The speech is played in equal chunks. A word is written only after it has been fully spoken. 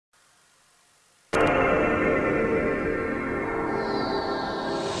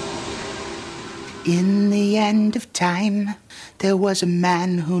In the end of time, there was a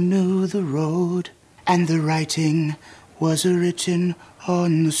man who knew the road, and the writing was written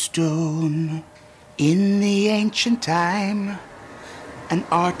on the stone. In the ancient time, an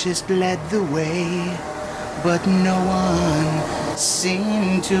artist led the way, but no one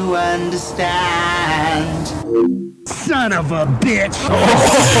seemed to understand. Son of a bitch!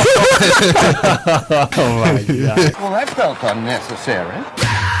 Oh my God. Well, that felt unnecessary.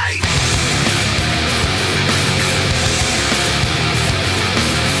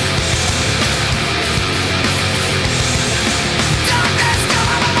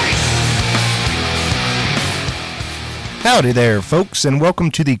 Howdy there, folks, and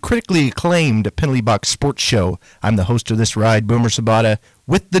welcome to the critically acclaimed Penalty Box Sports Show. I'm the host of this ride, Boomer Sabata,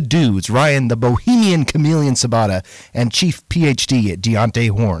 with the dudes, Ryan the Bohemian Chameleon Sabata, and Chief PhD at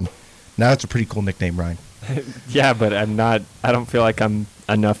Deontay Horn. Now, that's a pretty cool nickname, Ryan. Yeah, but I don't feel like I'm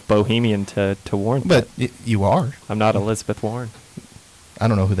enough Bohemian to Warren. But you are. I'm not Elizabeth Warren. I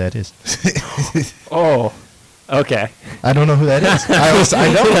don't know who that is. Oh, okay. I don't know who that is.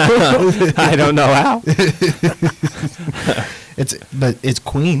 I know. I don't know how. It's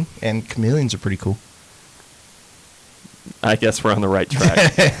Queen, and chameleons are pretty cool. I guess we're on the right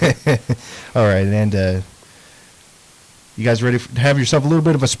track. All right, and you guys ready to have yourself a little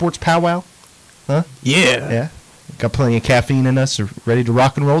bit of a sports powwow? Huh? Yeah. Yeah. Got plenty of caffeine in us. Are ready to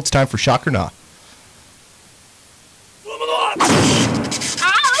rock and roll. It's time for Shock or Nah.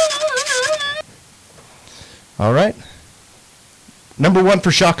 All right. Number one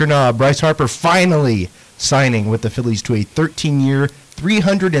for Shock or Nah, Bryce Harper finally signing with the Phillies to a 13-year,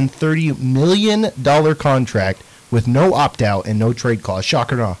 $330 million contract with no opt-out and no trade clause.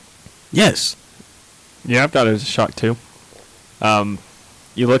 Shock or Nah? Yes. Yeah, I thought it was a shock too.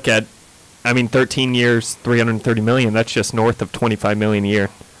 You look at, 13 years, $330 million. That's just north of $25 million a year.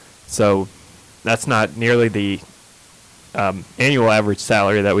 So that's not nearly the annual average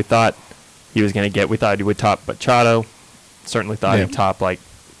salary that we thought he was going to get. We thought he would top Machado. Certainly thought he'd top like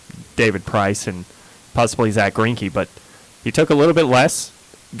David Price and possibly Zach Greinke, but he took a little bit less.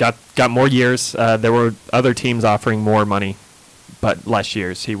 Got more years. There were other teams offering more money, but less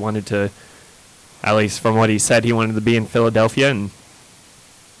years. He wanted to, at least from what he said, he wanted to be in Philadelphia, and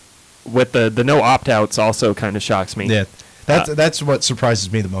with the no opt-outs also kind of shocks me. Yeah, that's what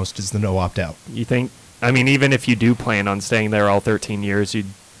surprises me the most is the no opt-out. You think? Even if you do plan on staying there all 13 years, you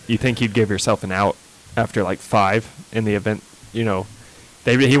think you'd give yourself an out after like 5 in the event. He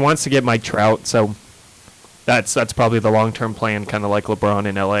wants to get Mike Trout, so that's probably the long-term plan. Kind of like LeBron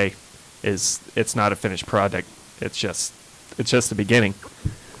in LA, it's not a finished product. It's just the beginning.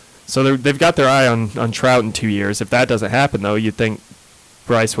 So they've got their eye on Trout in 2 years. If that doesn't happen, though, you'd think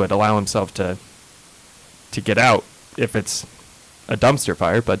Bryce would allow himself to get out if it's a dumpster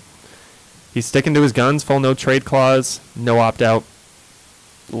fire, but he's sticking to his guns. Full no trade clause, no opt out,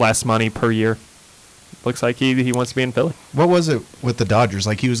 less money per year. Looks like he wants to be in Philly. What was it with the Dodgers?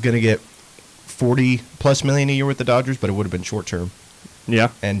 Like he was going to get $40+ million a year with the Dodgers, but it would have been short term. Yeah,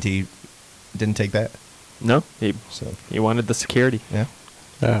 and he didn't take that. No, he wanted the security. Yeah.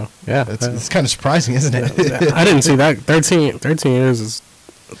 Oh, yeah. It's kind of surprising, isn't it? I didn't see that. 13 years is.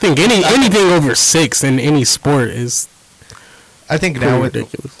 I think anything over 6 in any sport is. I think now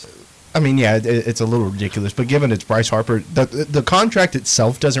ridiculous. It's a little ridiculous, but given it's Bryce Harper, the contract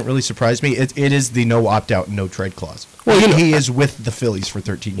itself doesn't really surprise me. It is the no opt out, no trade clause. Well, he is with the Phillies for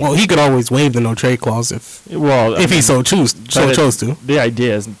 13 years. Well, he could always waive the no trade clause if he so chose to. The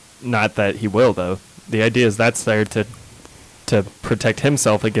idea is not that he will, though. The idea is that's there to protect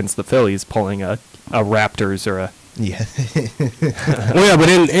himself against the Phillies pulling a Raptors or a. Yeah. Well, yeah, but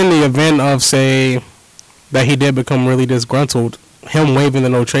in the event of, say, that he did become really disgruntled, him waiving the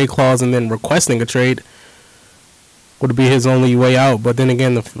no trade clause and then requesting a trade would be his only way out. But then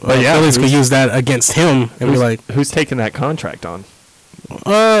again, the Phillies could use that against him and be like, who's taking that contract on?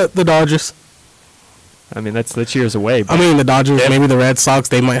 The Dodgers. That's years away. The Dodgers, maybe the Red Sox,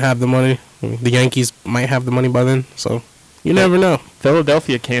 they might have the money. The Yankees might have the money by then. So you never know.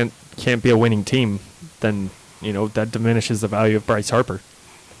 Philadelphia can't be a winning team. Then that diminishes the value of Bryce Harper.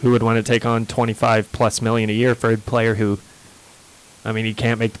 Who would want to take on $25+ million a year for a player who, he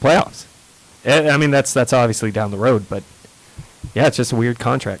can't make the playoffs? That's obviously down the road, but yeah, it's just a weird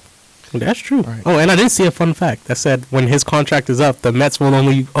contract. That's true. Right. Oh, and I did see a fun fact that said when his contract is up, the Mets will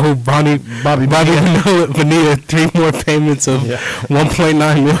only owe Bobby Bonilla 3 more payments of $1.9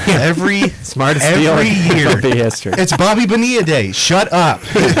 million. Every smartest every year. History. It's Bobby Bonilla Day. Shut up.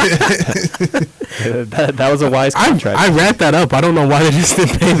 that was a wise contract. I wrapped that up. I don't know why they just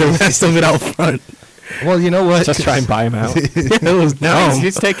didn't pay the rest of it out front. Well, you know what? Just try and buy him out. It was no,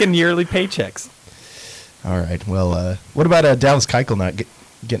 he's taking yearly paychecks. All right. Well, what about Dallas Keuchel not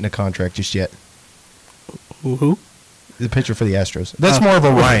getting a contract just yet? Who? The pitcher for the Astros. That's more of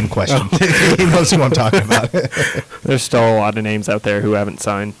a Ryan question. He knows who I'm talking about. There's still a lot of names out there who haven't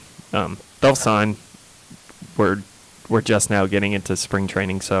signed. They'll sign. We're just now getting into spring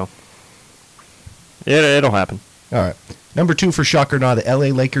training, so it'll happen. All right. Number 2 for shock or not, the LA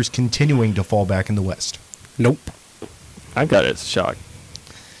Lakers continuing to fall back in the West. Nope. I've got it as a shock.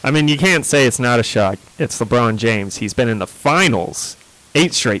 I mean, you can't say it's not a shock. It's LeBron James. He's been in the finals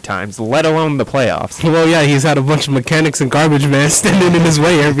 8 straight times, let alone the playoffs. Well, yeah, he's had a bunch of mechanics and garbage men standing in his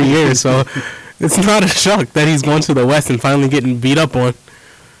way every year, so it's not a shock that he's going to the West and finally getting beat up on.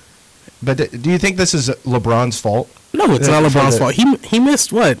 But do you think this is LeBron's fault? No, it's not LeBron's fault. He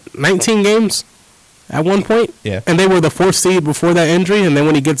missed, 19 games at one point? Yeah. And they were the 4th seed before that injury, and then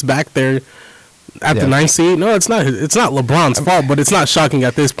when he gets back there at the 9th seed, no, it's not LeBron's fault, but it's not shocking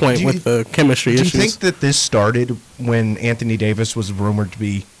at this point with the chemistry issues. Do you think that this started when Anthony Davis was rumored to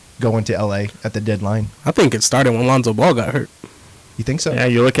be going to L.A. at the deadline? I think it started when Lonzo Ball got hurt. You think so? Yeah,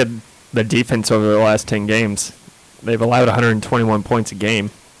 you look at the defense over the last 10 games. They've allowed 121 points a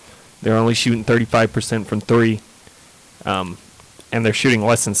game. They're only shooting 35% from 3, and they're shooting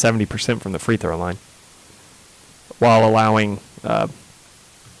less than 70% from the free throw line, while allowing,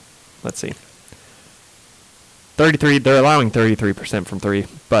 let's see, 33. They're allowing 33% from 3,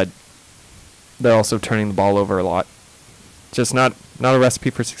 but they're also turning the ball over a lot. Just not a recipe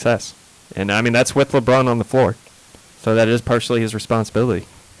for success. And I mean, that's with LeBron on the floor, so that is partially his responsibility.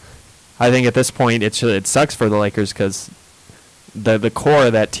 I think at this point it sucks for the Lakers because the core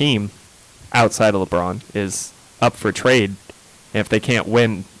of that team outside of LeBron is up for trade. And if they can't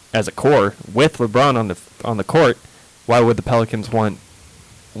win as a core with LeBron on the court, why would the Pelicans want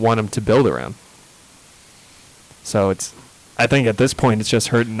them to build around? So I think at this point it's just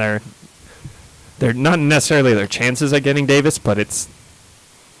hurting they're not necessarily their chances at getting Davis, but it's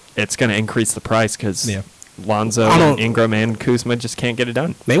going to increase the price because Lonzo and Ingram and Kuzma just can't get it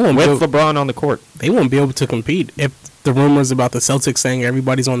done. They won't with LeBron on the court. They won't be able to compete if the rumors about the Celtics saying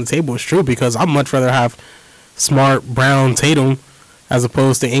everybody's on the table is true, because I'd much rather have Smart, Brown, Tatum as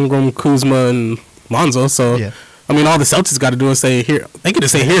opposed to Ingram, Kuzma, and Lonzo. So I mean, all the Celtics got to do is say here. They could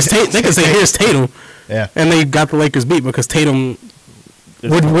just say here's Tatum. They could say here's Tatum. Yeah, and they got the Lakers beat because Tatum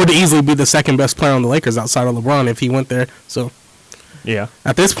would easily be the second best player on the Lakers outside of LeBron if he went there. So yeah,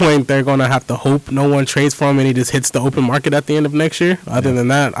 at this point they're going to have to hope no one trades for him and he just hits the open market at the end of next year. Other than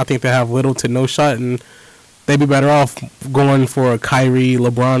that, I think they have little to no shot, and they'd be better off going for a Kyrie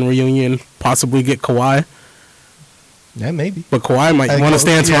LeBron reunion, possibly get Kawhi. Yeah, maybe. But Kawhi might want to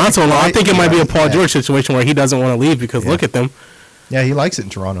stay in Toronto. I think it might be a Paul George situation where he doesn't want to leave because look at them. Yeah, he likes it in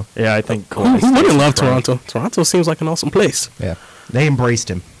Toronto. Yeah, I think Kawhi. Who wouldn't love Toronto? Toronto seems like an awesome place. Yeah, they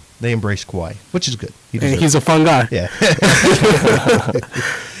embraced him. They embraced Kawhi, which is good. He's a fun guy. Yeah.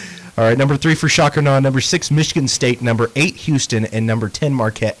 All right, number 3 for shock or not, number 6 Michigan State, number 8 Houston, and number 10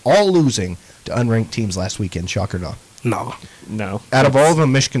 Marquette, all losing to unranked teams last weekend. Shock or not? No. Out of all of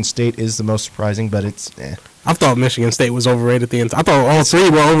them, Michigan State is the most surprising, but it's I thought Michigan State was overrated I thought all 3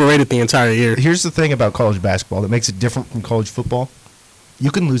 were overrated the entire year. Here's the thing about college basketball that makes it different from college football. You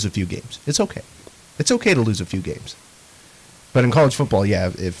can lose a few games. It's okay. It's okay to lose a few games. But in college football,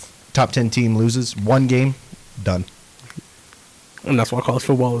 if top 10 team loses one game, done. And that's why college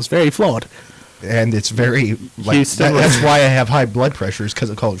football is very flawed. And it's very that's why I have high blood pressure, is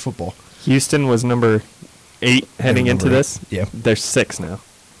because of college football. Houston was number 8 heading into this. Yeah. They're 6 now.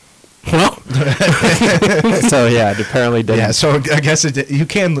 Well, so yeah, it apparently didn't. Yeah, so I guess you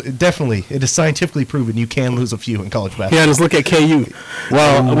can definitely. It is scientifically proven you can lose a few in college basketball. Yeah, just look at KU.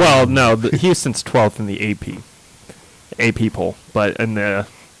 Well, no, Houston's 12th in the AP poll, but in the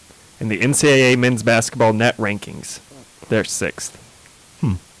NCAA men's basketball net rankings, they're 6th.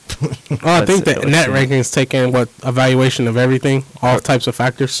 I think that net rankings take in evaluation of everything, all types of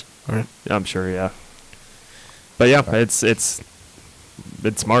factors. Right. I'm sure, yeah. But yeah,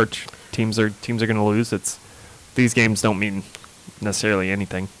 it's March. Teams are going to lose. These games don't mean necessarily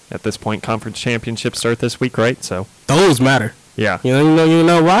anything at this point. Conference championships start this week, right? So those matter. Yeah. You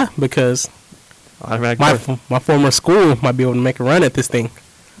know why? Because my former school might be able to make a run at this thing.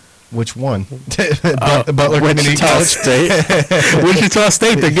 Which one? Butler Wichita State. Wichita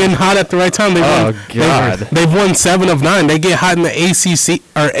State. They're getting hot at the right time. They've won 7 of 9. They get hot in the ACC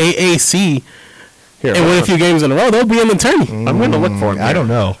or AAC. Here, and win a few games in a row, they'll be in the tourney. I'm going to look for them. I don't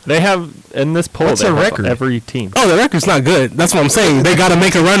know. They have, in this poll, what's their record? Every team. Oh, the record's not good. That's what I'm saying. They got to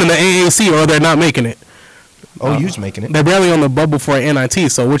make a run in the AAC or they're not making it. OU's making it. They're barely on the bubble for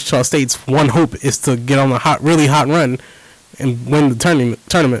NIT, so Wichita State's one hope is to get on a really hot run and win the tournament.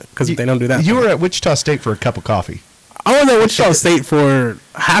 Because if they don't do that, you were at Wichita State for a cup of coffee. I was at Wichita State for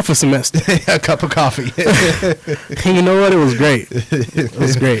half a semester. A cup of coffee. And you know what? It was great. It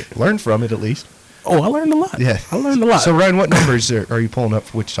was great. Learned from it at least. Oh, I learned a lot. Yeah, I learned a lot. So Ryan, what numbers are you pulling up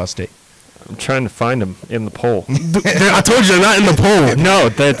for Wichita State? I'm trying to find them in the poll. I told you they're not in the poll. No,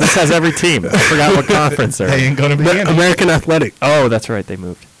 this has every team. I forgot what conference they're They in. ain't gonna be in. American Athletic. Oh, that's right. They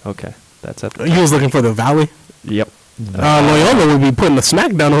moved. Okay. That's at the He was looking for the Valley. Yep. Loyola would be putting the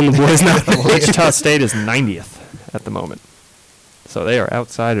smackdown on the boys now. Wichita State is 90th at the moment. So they are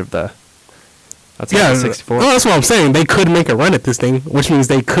outside of the... Yeah, 64. no, that's what I'm saying. They could make a run at this thing, which means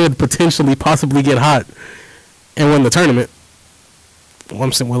they could potentially, possibly get hot and win the tournament. Well,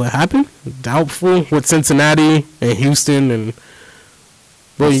 I'm saying, will it happen? Doubtful with Cincinnati and Houston, and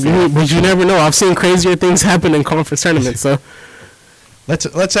but you never know. I've seen crazier things happen in conference tournaments. So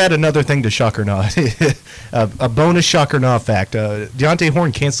Let's add another thing to Shock or Not. A bonus Shock or Not fact. Deontay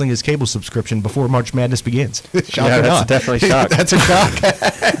Horn canceling his cable subscription before March Madness begins. Shock or that's not? definitely shock. That's a shock.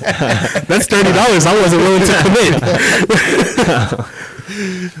 that's $30. I wasn't willing to commit.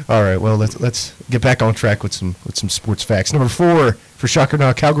 All right, well let's get back on track with some sports facts. Number 4 for Shock or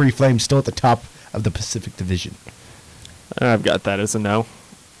Not, Calgary Flames still at the top of the Pacific Division. I've got that as a no.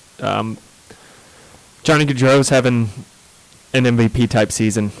 Johnny Gaudreau's having an MVP type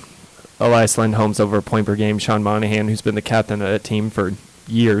season. Elias Lindholm's over a point per game. Sean Monahan, who's been the captain of that team for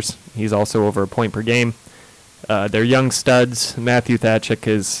years, he's also over a point per game. Their young studs, Matthew Tkachuk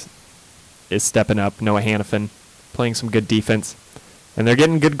is stepping up. Noah Hannafin playing some good defense, and they're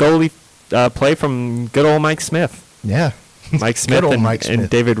getting good goalie play from good old Mike Smith. Yeah, Mike Smith and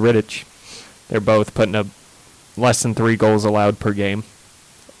David Rittich. They're both putting up less than 3 goals allowed per game.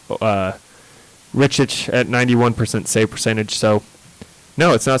 Rittich at 91% save percentage. So,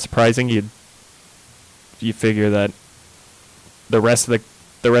 no, it's not surprising. You figure that the rest of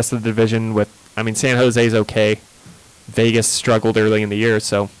the division San Jose's okay. Vegas struggled early in the year,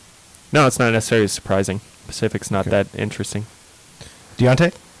 so no, it's not necessarily surprising. Pacific's not that interesting.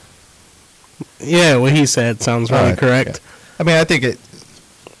 Deontay? Yeah, what he said sounds really correct. Yeah. I mean, I think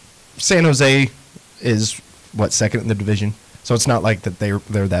San Jose is second in the division. So it's not like that they're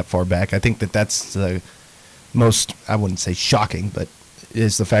that far back. I think that's the most, I wouldn't say shocking, but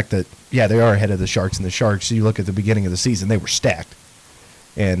is the fact that, yeah, they are ahead of the Sharks, and the Sharks, you look at the beginning of the season, they were stacked.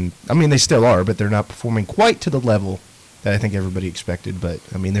 And, I mean, they still are, but they're not performing quite to the level that I think everybody expected. But,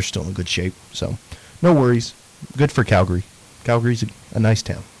 I mean, they're still in good shape. So, no worries. Good for Calgary. Calgary's a nice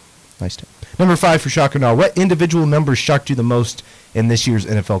town. Nice town. Number 5 for Shock or Not. What individual numbers shocked you the most in this year's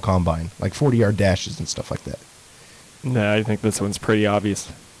NFL Combine? Like 40-yard dashes and stuff like that. No, I think this one's pretty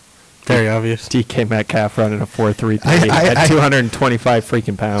obvious. Very obvious. DK Metcalf running a 4.33 at 225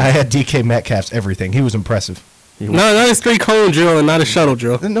 freaking pounds. I had DK Metcalf's everything. He was impressive. No, not a 3-cone drill and not a shuttle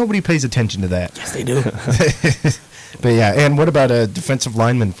drill. Nobody pays attention to that. Yes, they do. But yeah, and what about a defensive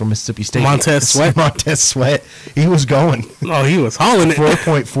lineman from Mississippi State? Montez Sweat. Montez Sweat. He was going. Oh, he was hauling it.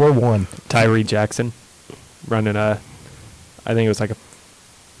 4.41. Tyree Jackson running I think it was like a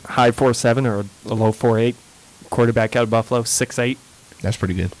high 4.7 or a low 4.8. Quarterback out of Buffalo, 6'8". That's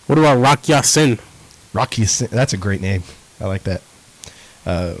pretty good. What about Rock Ya-Sin? Rock Ya-Sin. That's a great name. I like that.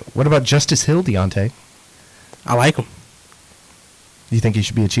 What about Justice Hill, Deontay? I like him. You think he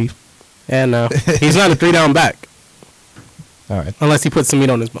should be a Chief? Yeah, no. He's not a 3-down back. All right. Unless he puts some meat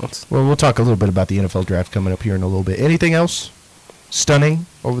on his bones. Well, we'll talk a little bit about the NFL draft coming up here in a little bit. Anything else stunning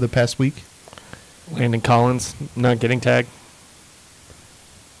over the past week? Landon Collins not getting tagged.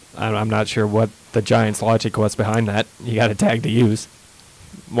 I'm not sure what the Giants' logic was behind that. You got a tag to use.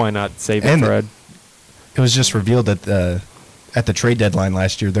 Why not save it for a... It was just revealed that at the trade deadline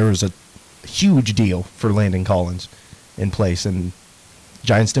last year, there was a huge deal for Landon Collins in place, and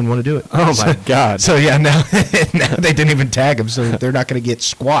Giants didn't want to do it. Oh, my God. So, yeah, now they didn't even tag him, so they're not going to get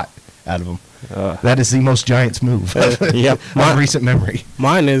squat out of him. That is the most Giants move of recent memory.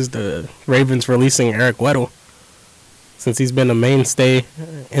 Mine is the Ravens releasing Eric Weddle, since he's been a mainstay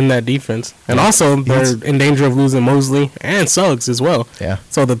in that defense. And also, they're in danger of losing Mosley and Suggs as well. Yeah.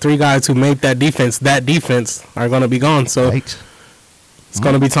 So the 3 guys who made that defense are going to be gone. So it's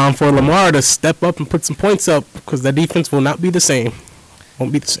going to be time for Lamar to step up and put some points up, because that defense will not be the same.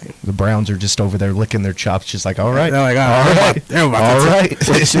 Won't be the same. The Browns are just over there licking their chops, just like, all right. They're like, all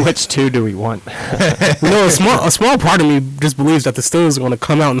right. Which 2 do we want? A small part of me just believes that the Steelers are going to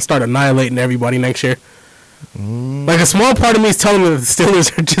come out and start annihilating everybody next year. Like, a small part of me is telling me that the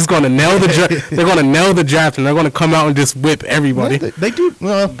Steelers are just going to nail the draft. They're going to nail the draft, and they're going to come out and just whip everybody. Well, they do.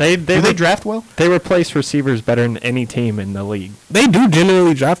 Well, they draft well? They replace receivers better than any team in the league. They do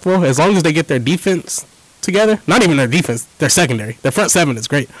generally draft well, as long as they get their defense together. Not even their defense, their secondary. Their front seven is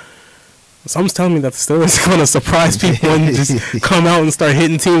great. Someone's telling me that the Steelers are going to surprise people and just come out and start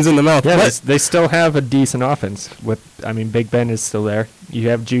hitting teams in the mouth. Yeah, they still have a decent offense. Big Ben is still there. You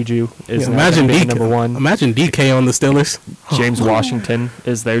have Juju is imagine number one. Imagine DK on the Steelers. James Washington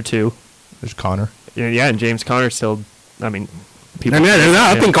is there too. There's Connor. Yeah, and James Conner still. People.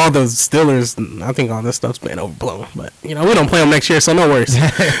 I think all those Steelers. I think all this stuff's been overblown. But we don't play them next year, so no worries.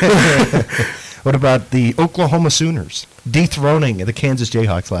 What about the Oklahoma Sooners dethroning the Kansas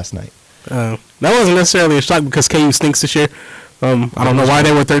Jayhawks last night? That wasn't necessarily a shock because KU stinks this year. I don't know why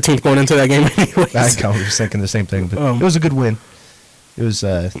they were 13th going into that game anyways. I was thinking the same thing, but it was a good win. It was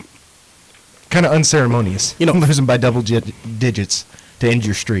kind of unceremonious, losing by double digits to end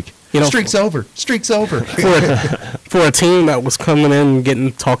your streak. Streak's over. Streak's over. For a team that was coming in and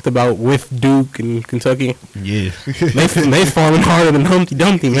getting talked about with Duke and Kentucky, yeah, they falling harder than Humpty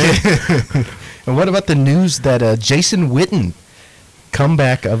Dumpty, man. And what about the news that Jason Witten,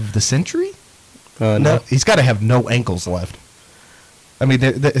 comeback of the century? No, he's got to have no ankles left. I mean,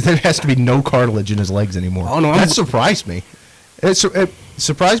 there has to be no cartilage in his legs anymore. Oh, no, that surprised me. It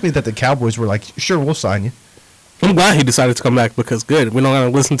surprised me that the Cowboys were like, sure, we'll sign you. I'm glad he decided to come back because good. We don't got to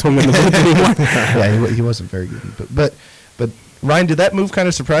listen to him in the booth anymore. Yeah, he wasn't very good. But Ryan, did that move kind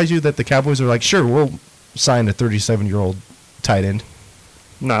of surprise you that the Cowboys are like, sure, we'll sign a 37-year-old tight end?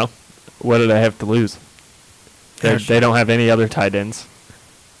 No. What do they have to lose? They don't have any other tight ends.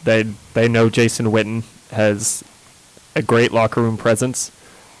 They know Jason Witten has a great locker room presence.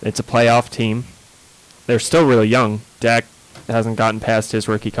 It's a playoff team. They're still really young. Dak hasn't gotten past his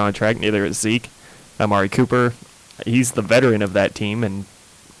rookie contract. Neither is Zeke. Amari Cooper, he's the veteran of that team, and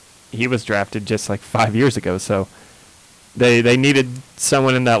he was drafted just like 5 years ago. So they needed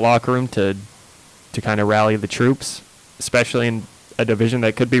someone in that locker room to kind of rally the troops, especially in a division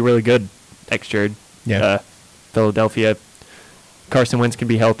that could be really good next year. Yeah. Philadelphia, Carson Wentz can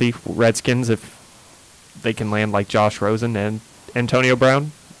be healthy. Redskins, if they can land like Josh Rosen and Antonio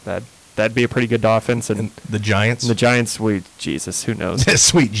Brown, that'd be a pretty good offense. And the Giants? The Giants, Jesus, who knows?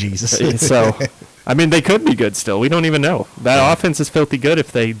 Sweet Jesus. So, they could be good still. We don't even know. That offense is filthy good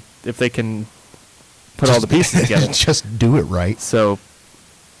if they can put all the pieces together. Just do it right. So,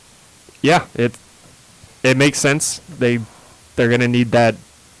 yeah, it makes sense. They're going to need that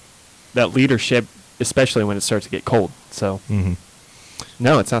leadership, especially when it starts to get cold. So,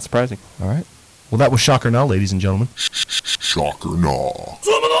 no, it's not surprising. All right. Well, that was Shocker Now, ladies and gentlemen. Shocker Now.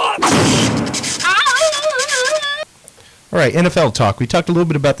 All right, NFL talk. We talked a little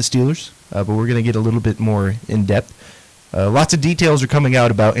bit about the Steelers, but we're going to get a little bit more in depth. Lots of details are coming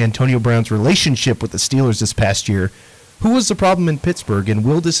out about Antonio Brown's relationship with the Steelers this past year. Who was the problem in Pittsburgh, and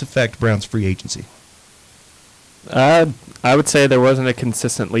will this affect Brown's free agency? I would say there wasn't a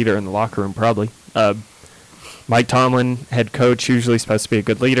consistent leader in the locker room, probably. Mike Tomlin, head coach, usually supposed to be a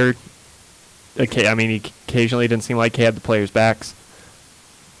good leader. He occasionally didn't seem like he had the players' backs.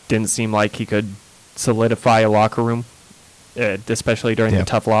 Didn't seem like he could solidify a locker room, especially during the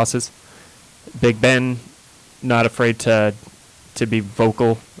tough losses. Big Ben, not afraid to be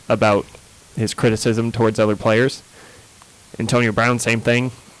vocal about his criticism towards other players. Antonio Brown, same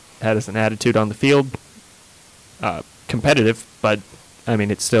thing, had an attitude on the field. Competitive, but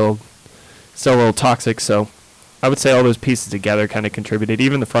it's still a little toxic. So I would say all those pieces together kind of contributed.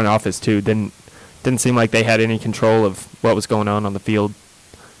 Even the front office too didn't seem like they had any control of what was going on the field.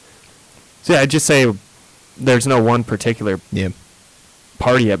 So yeah, I'd just say there's no one particular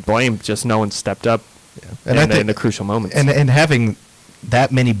party at blame. Just no one stepped up in the crucial moments. And having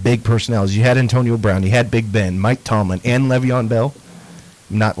that many big personalities, you had Antonio Brown, you had Big Ben, Mike Tomlin, and Le'Veon Bell.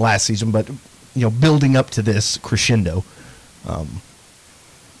 Not last season, but building up to this crescendo.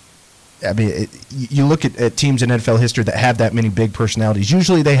 You look at teams in NFL history that have that many big personalities.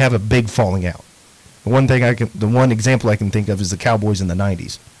 Usually, they have a big falling out. The one example I can think of is the Cowboys in the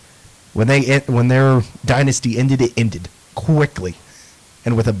 '90s. When their dynasty ended, it ended quickly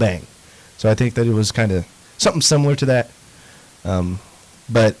and with a bang. So I think that it was kind of something similar to that.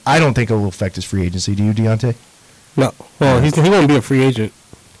 But I don't think it will affect his free agency. Do you, Deontay? No. Well, he won't be a free agent.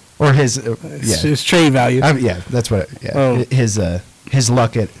 Or his his trade value. That's what. His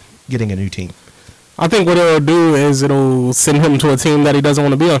luck at getting a new team. I think what it'll do is it'll send him to a team that he doesn't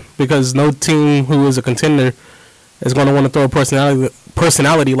want to be on, because no team who is a contender is going to want to throw a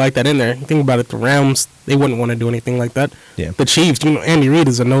personality like that in there. Think about it. The Rams, they wouldn't want to do anything like that. Yeah. The Chiefs, Andy Reid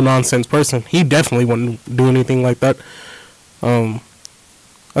is a no-nonsense person. He definitely wouldn't do anything like that.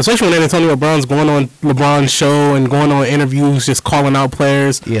 Especially when Antonio Brown's going on LeBron's show and going on interviews, just calling out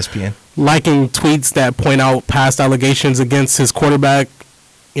players. ESPN. Liking tweets that point out past allegations against his quarterback.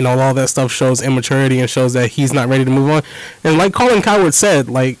 all that stuff shows immaturity and shows that he's not ready to move on. And like Colin Cowherd said,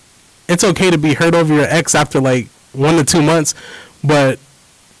 like, it's okay to be hurt over your ex after like 1 to 2 months, but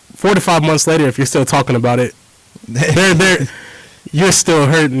 4 to 5 months later, if you're still talking about it, you're still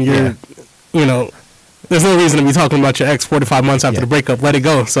hurt, and there's no reason to be talking about your ex 4 to 5 months after the breakup. Let it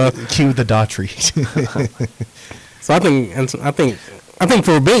go. So cue the Daughtry. So I think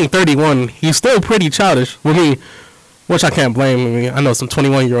for being 31, he's still pretty childish. With me, which I can't blame. I mean, I know some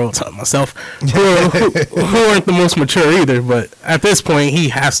 21-year-olds myself who aren't the most mature either. But at this point, he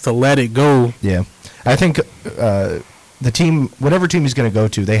has to let it go. Yeah, I think the team, whatever team he's going to go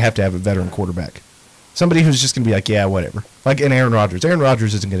to, they have to have a veteran quarterback. Somebody who's just going to be like, yeah, whatever. Like an Aaron Rodgers. Aaron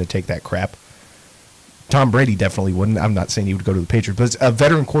Rodgers isn't going to take that crap. Tom Brady definitely wouldn't. I'm not saying he would go to the Patriots, but a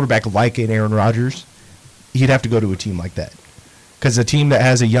veteran quarterback like an Aaron Rodgers, he'd have to go to a team like that. Because a team that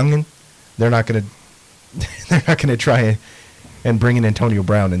has a youngin, they're not going to try and bring in Antonio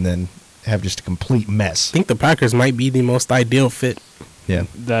Brown and then have just a complete mess. I think the Packers might be the most ideal fit. Yeah,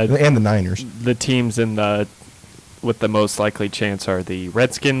 and the Niners. The teams with the most likely chance are the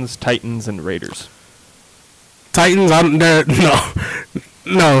Redskins, Titans, and Raiders. Titans,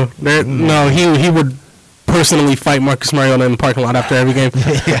 he would personally fight Marcus Mariota in the parking lot after every game.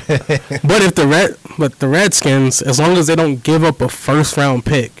 But the Redskins, as long as they don't give up a first round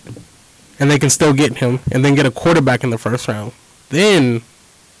pick, and they can still get him, and then get a quarterback in the first round, then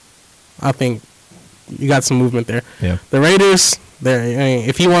I think you got some movement there. Yeah. The Raiders,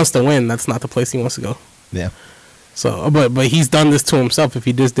 if he wants to win, that's not the place he wants to go. Yeah. So, but he's done this to himself. If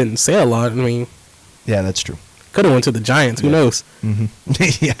he just didn't say a lot, I mean, yeah, that's true. Could have went to the Giants. Who knows?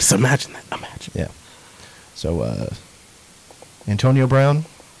 Mm-hmm. Yeah. Just imagine that. Yeah. So, Antonio Brown,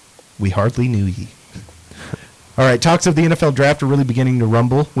 we hardly knew ye. All right, talks of the NFL draft are really beginning to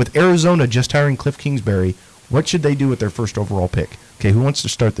rumble. With Arizona just hiring Cliff Kingsbury, what should they do with their first overall pick? Okay, who wants to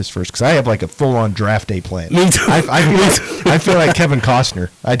start this first? Because I have like a full-on draft day plan. Me too. I feel like Kevin Costner.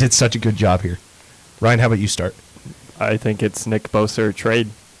 I did such a good job here. Ryan, how about you start? I think it's Nick Bosa or trade.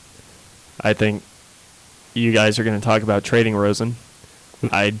 I think you guys are going to talk about trading Rosen.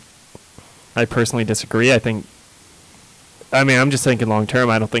 I personally disagree. I'm just thinking long term.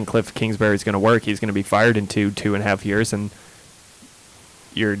 I don't think Cliff Kingsbury is going to work. He's going to be fired in 2.5 years, and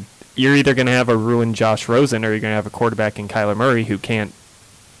you're either going to have a ruined Josh Rosen or you're going to have a quarterback in Kyler Murray who can't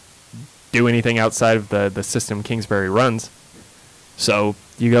do anything outside of the system Kingsbury runs. So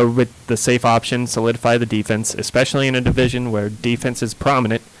you go with the safe option, solidify the defense, especially in a division where defense is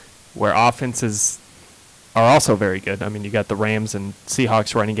prominent, where offenses are also very good. I mean, you got the Rams and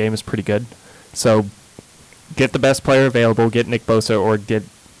Seahawks running game is pretty good. So get the best player available, get Nick Bosa, or get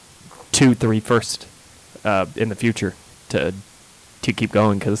 2-3 first in the future to keep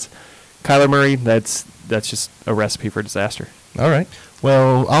going, because Kyler Murray, that's just a recipe for disaster. All right.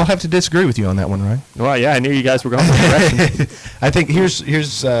 Well, I'll have to disagree with you on that one, Ryan. Well, yeah, I knew you guys were going that direction. I think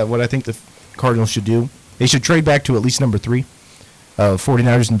here's what I think the Cardinals should do. They should trade back to at least number 3.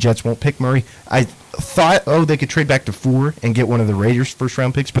 49ers and Jets won't pick Murray. I thought, they could trade back to 4 and get one of the Raiders'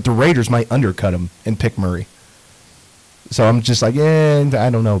 first-round picks, but the Raiders might undercut him and pick Murray. So I'm just like, I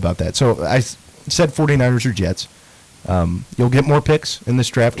don't know about that. So I said 49ers or Jets. You'll get more picks in this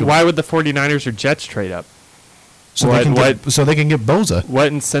draft. Why would the 49ers or Jets trade up? So they can get Bosa. What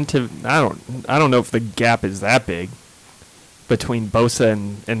incentive? I don't know if the gap is that big between Bosa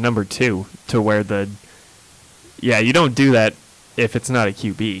and number 2 to where you don't do that if it's not a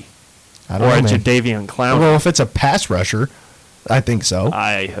QB or a Jadeveon Clowney. Well, if it's a pass rusher, I think so.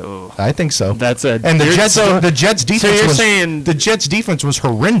 I think so. The Jets defense. So you're saying the Jets defense was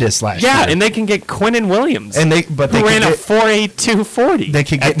horrendous last year. Yeah, and they can get Quinnen Williams, who ran a 4.8 240. They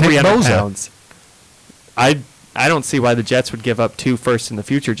could get Nick Bosa. Pounds. I don't see why the Jets would give up 2 firsts in the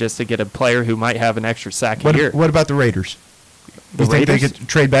future just to get a player who might have an extra sack a year. What about the Raiders? You think they could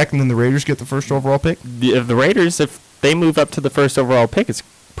trade back and then the Raiders get the first overall pick? The Raiders, if they move up to the first overall pick, it's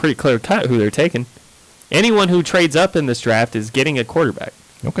pretty clear cut who they're taking. Anyone who trades up in this draft is getting a quarterback.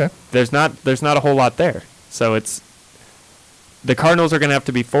 Okay. There's not a whole lot there. So it's the Cardinals are going to have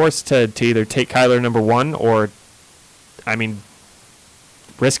to be forced to either take Kyler number 1 or,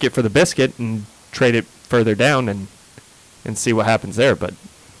 risk it for the biscuit and trade it further down and see what happens there. But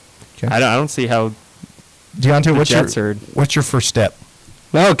okay. I don't see how. Deontay, what's your first step?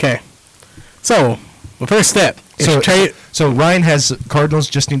 Okay. So, the first step is trade. So, Ryan has Cardinals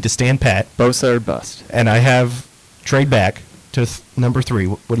just need to stand pat. Bosa or bust. And I have trade back to number 3.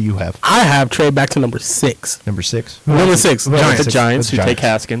 What do you have? I have trade back to number 6. Number 6? Number 6. The Giants who take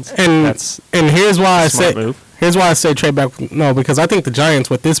Haskins. And here's why I say move. Here's why I say trade back. No, because I think the Giants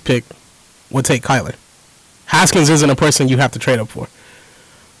with this pick would take Kyler. Haskins isn't a person you have to trade up for.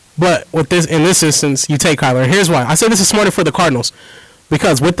 But in this instance, you take Kyler. Here's why. I say this is smarter for the Cardinals.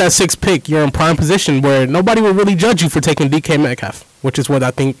 Because with that 6th pick, you're in prime position where nobody will really judge you for taking DK Metcalf, which is what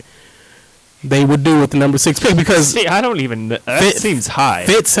I think they would do with the number 6 pick. Because see, I don't even. That seems high.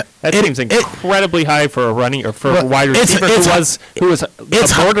 That seems incredibly high for a running or for a wide receiver who was a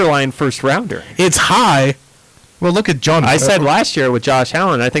borderline first rounder. It's high. Well, look at John. I said last year with Josh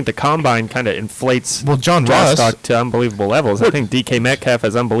Allen, I think the combine kind of inflates John draft Ross stock to unbelievable levels. I think DK Metcalf,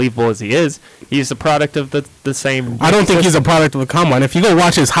 as unbelievable as he is, he's a product of the same. I don't think he's a product of the combine. If you go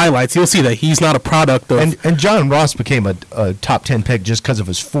watch his highlights, you'll see that he's not a product of. And John Ross became a top 10 pick just because of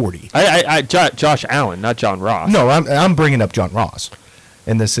his 40. Josh Allen, not John Ross. No, I'm bringing up John Ross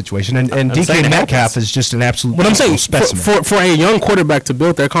in this situation, and DK Metcalf is just an absolute. But I'm saying specimen. For a young quarterback to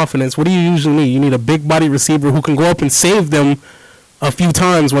build their confidence, what do you usually need? You need a big body receiver who can go up and save them a few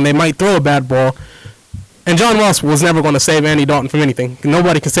times when they might throw a bad ball. And John Ross was never going to save Andy Dalton from anything.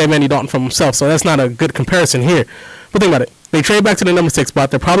 Nobody can save Andy Dalton from himself, so that's not a good comparison here. But think about it. They trade back to the number 6 spot.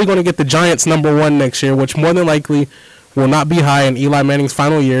 They're probably going to get the Giants number 1 next year, which more than likely will not be high in Eli Manning's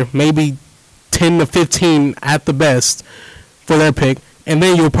final year. Maybe 10 to 15 at the best for their pick. And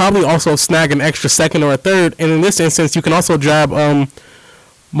then you'll probably also snag an extra 2nd or a 3rd. And in this instance, you can also grab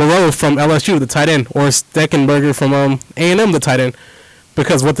Moreau from LSU, the tight end, or Steckenberger from A&M, the tight end.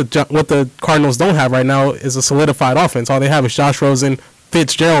 Because what the Cardinals don't have right now is a solidified offense. All they have is Josh Rosen,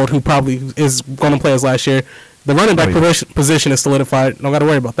 Fitzgerald, who probably is going to play as last year. The running back position is solidified. Don't got to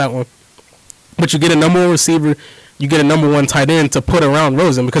worry about that one. But you get a number 1 receiver, you get a number 1 tight end to put around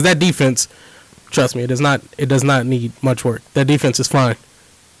Rosen, because that defense, trust me, it does not need much work. That defense is fine.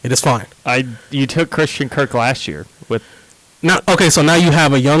 It is fine. You took Christian Kirk last year with. So now you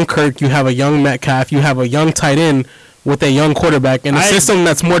have a young Kirk, you have a young Metcalf, you have a young tight end with a young quarterback, and a system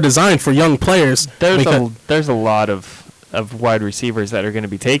that's more designed for young players. There's a lot of wide receivers that are going to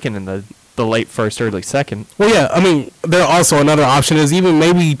be taken in the late 1st, early 2nd. Well, yeah, I mean, there also another option is even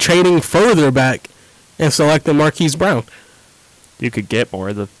maybe trading further back and selecting Marquise Brown. You could get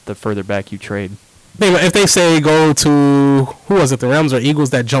more the further back you trade. If they say go to, who was it, the Rams or Eagles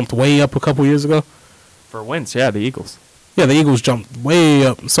that jumped way up a couple years ago? For wins, yeah, the Eagles. Yeah, the Eagles jumped way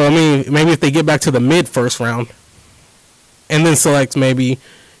up. So, I mean, maybe if they get back to the mid-1st round and then select maybe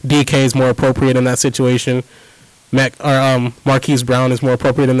DK is more appropriate in that situation, Marquise Brown is more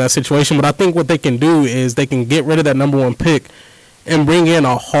appropriate in that situation. But I think what they can do is they can get rid of that number 1 pick and bring in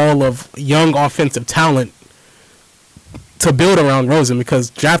a haul of young offensive talent to build around Rosen, because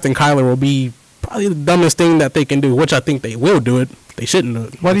drafting Kyler will be probably the dumbest thing that they can do, which I think they will do it. They shouldn't do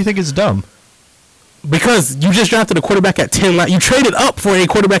it. Why do you think it's dumb? Because you just drafted a quarterback at 10. You traded up for a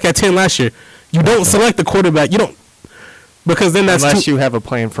quarterback at 10 last year. You don't select the quarterback. You don't, because then that's unless you have a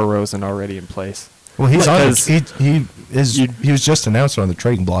plan for Rosen already in place. Well, he's on. He was just announced on the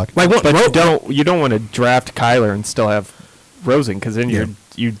trading block. Like what? But you don't want to draft Kyler and still have Rosen, because then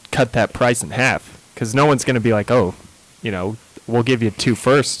you cut that price in half. Because no one's going to be like, oh, we'll give you 2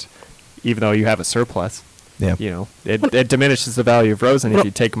 first, even though you have a surplus. Yeah. It diminishes the value of Rosen if you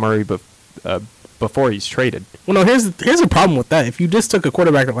take Murray before he's traded. Well, no, here's the problem with that. If you just took a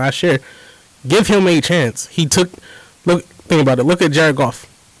quarterback last year, give him a chance. Think about it. Look at Jared Goff.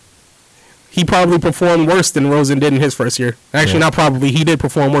 He probably performed worse than Rosen did in his first year. Actually, not probably. He did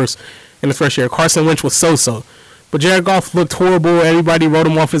perform worse in his first year. Carson Wentz was so-so. But Jared Goff looked horrible. Everybody wrote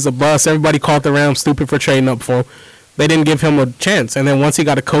him off as a bust. Everybody called the Rams stupid for trading up for him. They didn't give him a chance. And then once he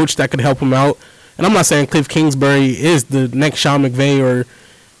got a coach that could help him out, and I'm not saying Cliff Kingsbury is the next Sean McVay or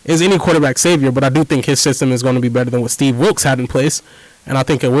is any quarterback savior, but I do think his system is going to be better than what Steve Wilkes had in place. And I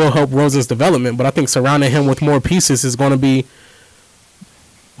think it will help Rosen's development. But I think surrounding him with more pieces is going to be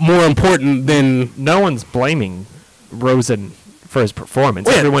more important than... No one's blaming Rosen for his performance.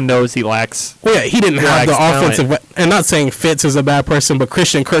 Well, Everyone knows he lacks... Well, yeah, he didn't have the offensive... And not saying Fitz is a bad person, but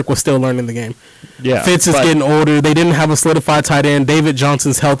Christian Kirk was still learning the game. Yeah, Fitz is getting older. They didn't have a solidified tight end. David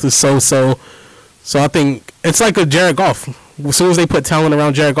Johnson's health is so-so. So I think it's like a Jared Goff. As soon as they put talent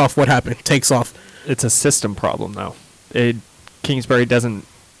around Jared Goff, what happened? Takes off. It's a system problem, though. Kingsbury doesn't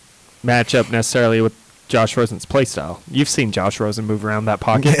match up necessarily with Josh Rosen's play style. You've seen Josh Rosen move around that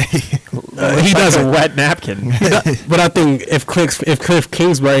pocket. He does a wet napkin. But I think if Cliff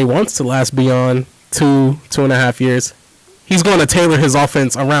Kingsbury wants to last beyond 2.5 years, he's going to tailor his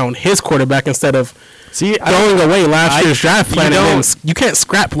offense around his quarterback instead of throwing away last year's draft plan. You can't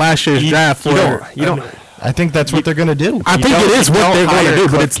scrap last year's draft. You don't. I think that's what they're going to do. I think it is what they're going to do.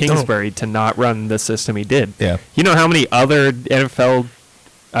 But it's Kingsbury to not run the system he did. Yeah. You know how many other NFL,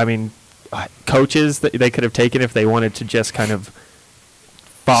 coaches that they could have taken if they wanted to just kind of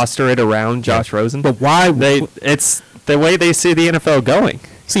foster it around Josh Rosen? But why? It's the way they see the NFL going.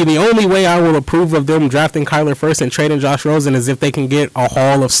 See, the only way I will approve of them drafting Kyler first and trading Josh Rosen is if they can get a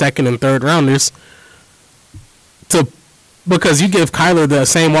haul of second and third rounders. Because you give Kyler the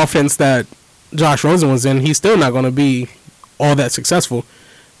same offense that Josh Rosen was in, he's still not going to be all that successful.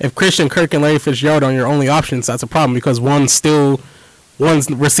 If Christian Kirk and Larry Fitzgerald are your only options, that's a problem because one's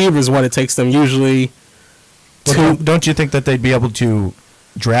receiver is what it takes them usually. Don't you think that they'd be able to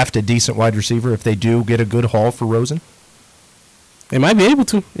draft a decent wide receiver if they do get a good haul for Rosen? They might be able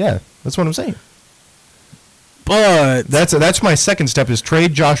to. Yeah, that's what I'm saying. But that's my second step is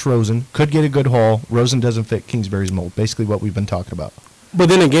trade Josh Rosen. Could get a good haul. Rosen doesn't fit Kingsbury's mold. Basically what we've been talking about. But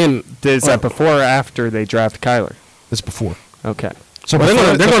then again, is that before or after they draft Kyler? It's before. Okay. So they're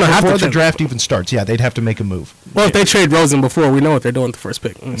going to have before to the draft even starts. Yeah, they'd have to make a move. Well, if they trade Rosen before, we know what they're doing with the first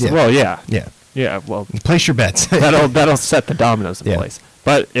pick. Yeah. Well, yeah. Yeah. Yeah, well, Place your bets. that'll set the dominoes in Yeah. place.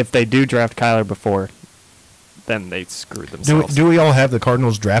 But if they do draft Kyler before, then they screwed themselves. Do we all have the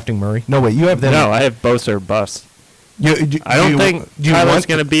Cardinals drafting Murray? No, wait, you have them. No, I have Bosa or bust. I don't think Kyler's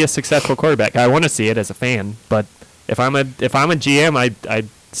going to be a successful quarterback. I want to see it as a fan, but if I'm a GM, I'd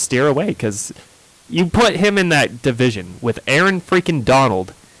steer away because you put him in that division with Aaron freaking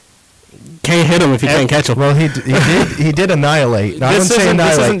Donald. Can't hit him if you can't catch him. Well, he did annihilate. No, This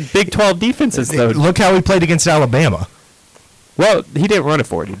isn't Big 12 defenses, though. Look how he played against Alabama. Well, he didn't run a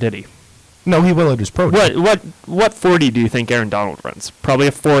 40, did he? No, he will at his pro day. What 40 do you think Aaron Donald runs? Probably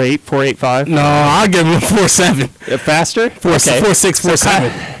a 4.8, 4.85? No, I'll give him a 4.7. Faster? 4.6,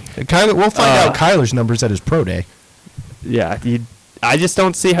 4.7. Kyler, we'll find out Kyler's numbers at his pro day. Yeah, I just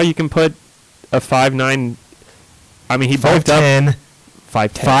don't see how you can put a 5'9". I mean, he bulked up 5'10".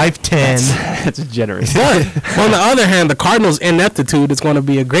 5'10". That's generous. But on the other hand, the Cardinals' ineptitude is going to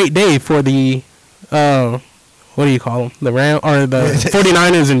be a great day for the what do you call them? The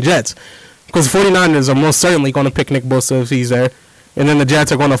 49ers and Jets. Because the 49ers are most certainly going to pick Nick Bosa if he's there. And then the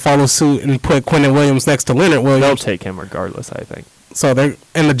Jets are going to follow suit and put Quentin Williams next to Leonard Williams. They'll take him regardless, I think. So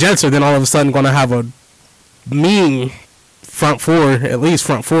the Jets are then all of a sudden going to have a mean front four, at least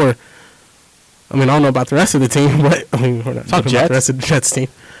front four. I mean, I don't know about the rest of the team, but I mean, we're not talking about the rest of the Jets team.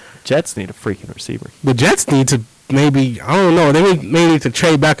 Jets need a freaking receiver. The Jets need to maybe, I don't know, they may need to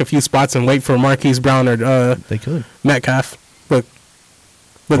trade back a few spots and wait for Marquise Brown or they could Metcalf.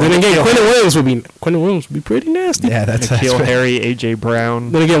 But then again, Quentin Williams would be pretty nasty. Yeah, that's N'Keal right. Harry, A.J.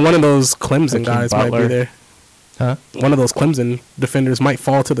 Brown. Then again, one of those Clemson Hakeem guys Butler. might be there. Huh? One of those Clemson defenders might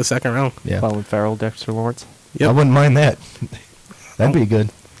fall to the second round. Yeah. Colin Farrell, Dexter Lawrence. Yep. I wouldn't mind that. That'd be good.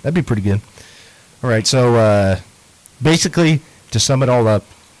 That'd be pretty good. All right, so basically, to sum it all up,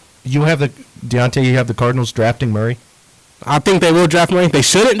 you have the Cardinals drafting Murray? I think they will draft Murray. They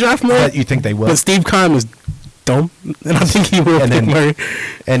shouldn't draft Murray. But you think they will? But Steve Keim is dumb, and I think he will pick Murray.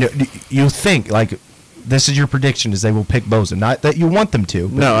 And you think, like, this is your prediction, is they will pick Bosa. Not that you want them to.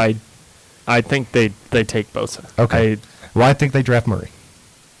 But No, I think they take Bosa. Okay. I think they draft Murray.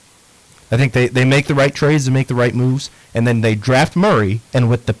 I think they make the right trades and make the right moves, and then they draft Murray, and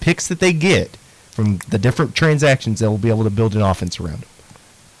with the picks that they get from the different transactions, they'll be able to build an offense around him.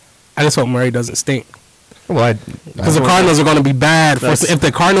 I just hope Murray doesn't stink. Well, Because the Cardinals are going to be bad. If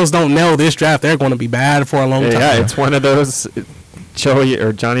the Cardinals don't nail this draft, they're going to be bad for a long time. Yeah, it's one of those Joey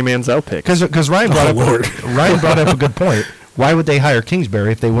or Johnny Manziel picks. Because Ryan brought up a good point. Why would they hire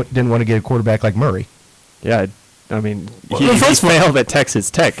Kingsbury if they didn't want to get a quarterback like Murray? Yeah, I mean, Well, he first of all- failed at Texas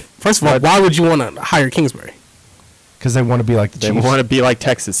Tech. First of all, why would you want to hire Kingsbury? Because they want to be like the They Chiefs. want to be like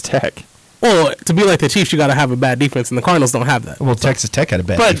Texas Tech. Well, to be like the Chiefs, you got to have a bad defense, and the Cardinals don't have that. Well, Texas Tech had a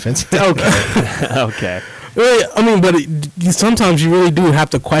bad But- defense. Okay. Okay. I mean, but sometimes you really do have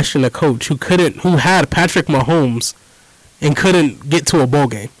to question a coach who had Patrick Mahomes and couldn't get to a bowl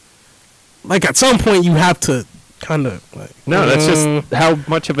game. Like, at some point, you have to kind of like. No, that's just how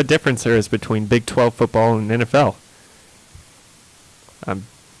much of a difference there is between Big 12 football and NFL.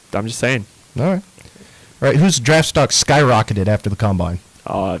 I'm just saying. All right. All right, whose draft stock skyrocketed after the combine?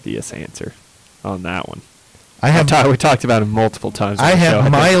 Obvious answer on that one. We We talked about him multiple times. on I the show. have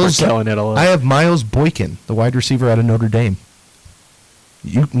think Miles. we're killing it a little. I have Miles Boykin, the wide receiver out of Notre Dame.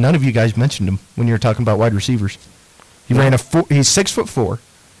 None of you guys mentioned him when you were talking about wide receivers. He's 6'4",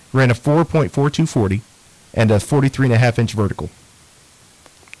 ran a 4.4240, and a 43.5-inch vertical.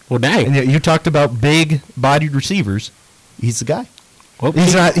 Well, dang. And you talked about big-bodied receivers. He's the guy. Well,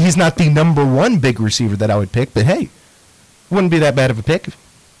 He's not the number one big receiver that I would pick, but hey, wouldn't be that bad of a pick,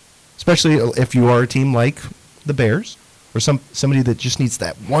 especially if you are a team like the Bears or somebody that just needs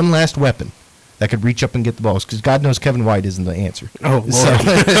that one last weapon that could reach up and get the balls. Because God knows Kevin White isn't the answer. Oh,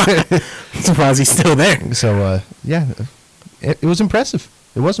 Lord. I'm surprised he's still there. So yeah, it was impressive.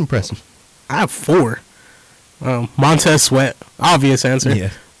 It was impressive. I have 4. Montez Sweat, obvious answer.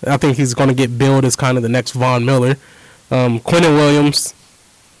 Yeah. I think he's going to get billed as kind of the next Von Miller. Quentin Williams,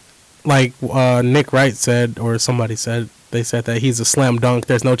 like Nick Wright said, or somebody said, they said that he's a slam dunk.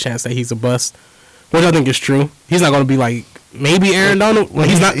 There's no chance that he's a bust, which I think is true. He's not going to be like maybe Aaron Donald. Well,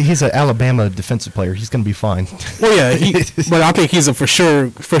 he's not. He's an Alabama defensive player. He's going to be fine. Well, yeah, but I think he's a for sure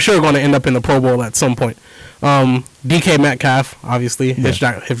going to end up in the Pro Bowl at some point. DK Metcalf, obviously, his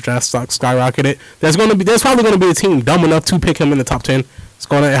draft stock skyrocketed. There's probably going to be a team dumb enough to pick him in the top 10.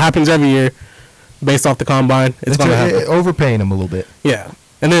 It happens every year, based off the combine. It's going to happen. Overpaying him a little bit. Yeah,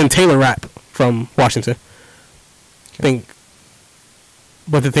 and then Taylor Rapp from Washington.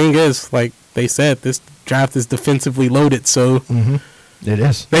 But the thing is, like they said, this draft is defensively loaded, so it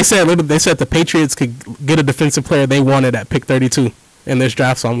is. They said the Patriots could get a defensive player they wanted at pick 32 in this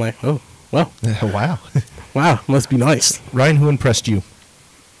draft. So I'm like, oh well, wow, must be nice. Ryan, who impressed you?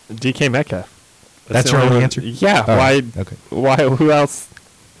 DK Metcalf. That's your only answer? Yeah. Oh, why? Okay. Why? Who else?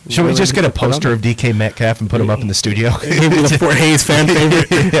 Should we just get a poster of DK Metcalf and put him up in the studio? He'd be the Fort Hayes fan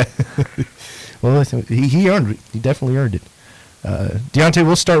favorite. Yeah. Well, he earned it. He definitely earned it. Deontay,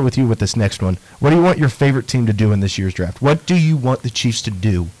 we'll start with you with this next one. What do you want your favorite team to do in this year's draft? What do you want the Chiefs to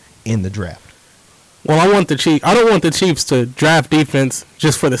do in the draft? Well, I don't want the Chiefs to draft defense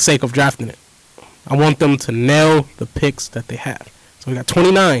just for the sake of drafting it. I want them to nail the picks that they have. So we got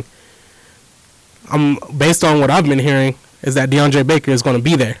 29. Based on what I've been hearing, is that DeAndre Baker is going to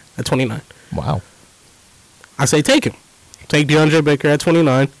be there at 29. Wow. I say take him. Take DeAndre Baker at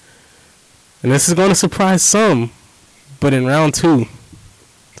 29. And this is going to surprise some. But in round 2,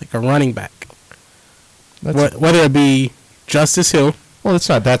 take a running back. Whether it be Justice Hill. Well, it's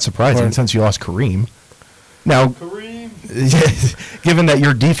not that surprising since you lost Kareem. Now, given that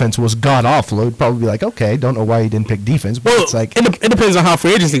your defense was god-awful, it would probably be like, okay, don't know why you didn't pick defense. But it's like it depends on how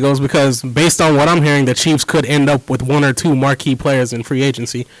free agency goes, because based on what I'm hearing, the Chiefs could end up with 1 or 2 marquee players in free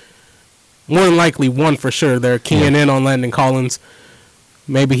agency. More than likely 1 for sure. They're keying in on Landon Collins.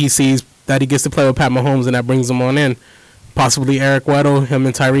 Maybe he sees that he gets to play with Pat Mahomes and that brings him on in. Possibly Eric Weddle. Him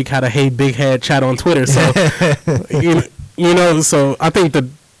and Tyreek had a "Hey Big Head" chat on Twitter. So so I think but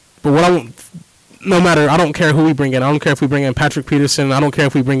what I want, no matter, I don't care who we bring in. I don't care if we bring in Patrick Peterson. I don't care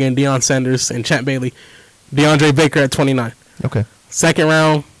if we bring in Deion Sanders and Champ Bailey. DeAndre Baker at 29. Okay. Second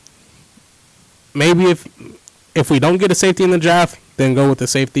round. Maybe if we don't get a safety in the draft, then go with the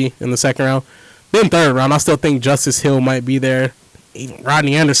safety in the second round. Then third round, I still think Justice Hill might be there. Even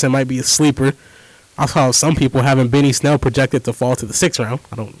Rodney Anderson might be a sleeper. I saw some people having Benny Snell projected to fall to the 6th round.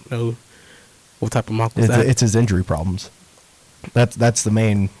 I don't know what type of mock was that. It's his injury problems. That's the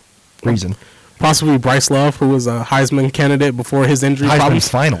main reason. Possibly Bryce Love, who was a Heisman candidate before his injury problems.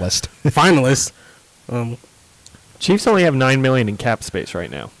 Finalist. Chiefs only have $9 million in cap space right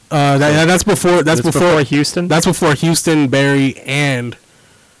now. That's before Houston. That's before Houston, Barry, and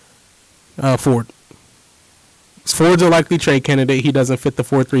Ford. Ford's a likely trade candidate. He doesn't fit the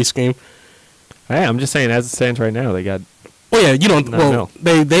 4-3 scheme. Hey, I'm just saying, as it stands right now, they got. Oh yeah, you don't. Well,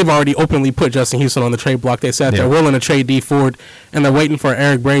 they've already openly put Justin Houston on the trade block. They said they're willing to trade D Ford, and they're waiting for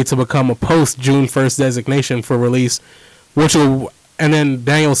Eric Berry to become a post June 1st designation for release, and then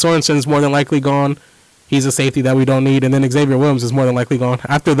Daniel Sorensen's more than likely gone. He's a safety that we don't need, and then Xavier Williams is more than likely gone.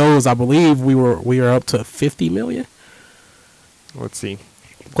 After those, I believe we are up to $50 million. Let's see,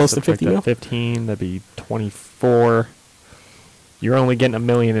 close to 50 million. 15. That'd be 24. You're only getting $1.5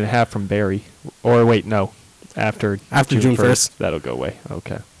 million from Barry. Or wait, no. After June 1st. That'll go away.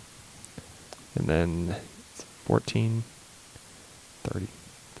 Okay. And then 14, 30,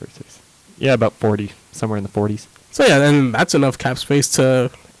 36. Yeah, about 40. Somewhere in the 40s. So yeah, then that's enough cap space to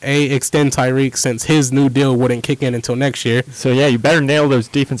extend Tyreek, since his new deal wouldn't kick in until next year. So yeah, you better nail those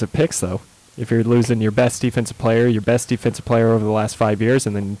defensive picks though. If you're losing your best defensive player over the last 5 years,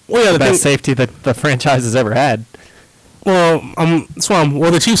 and then the best safety that the franchise has ever had. Well,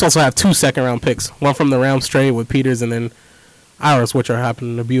 the Chiefs also have 2 second-round picks. One from the Rams trade with Peters, and then ours, which are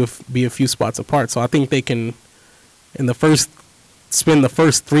happening to be a few spots apart. So I think they can, spend the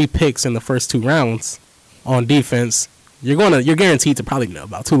first 3 picks in the first 2 rounds on defense. You're guaranteed to probably nail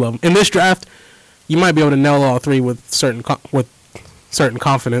about 2 of them. In this draft, you might be able to nail all 3 with certain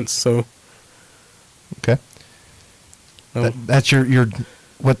confidence. So, okay, that's your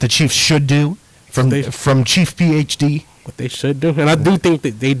what the Chiefs should do from Chief PhD. What they should do, and I do think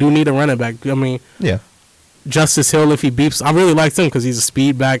that they do need a running back. I mean, Justice Hill, if he beeps, I really like him because he's a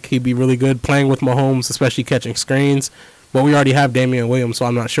speed back. He'd be really good playing with Mahomes, especially catching screens. But we already have Damian Williams, so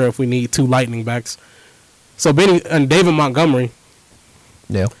I'm not sure if we need 2 lightning backs. So Benny and David Montgomery.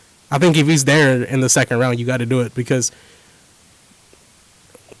 Yeah, I think if he's there in the second round, you got to do it because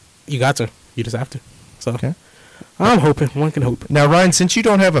you got to. You just have to. So I'm hoping. One can hope. Now, Ryan, since you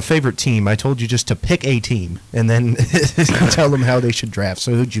don't have a favorite team, I told you just to pick a team and then tell them how they should draft.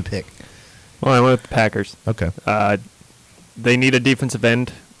 So who'd you pick? Well, I went with the Packers. Okay. They need a defensive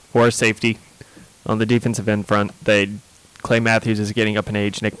end or a safety. On the defensive end front, Clay Matthews is getting up in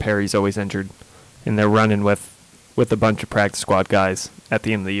age. Nick Perry's always injured, and they're running with a bunch of practice squad guys at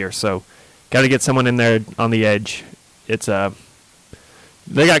the end of the year. So, got to get someone in there on the edge. It's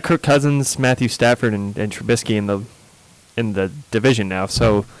they got Kirk Cousins, Matthew Stafford, and Trubisky in the division now.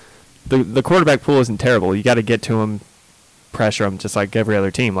 So, the quarterback pool isn't terrible. You got to get to him, pressure him, just like every other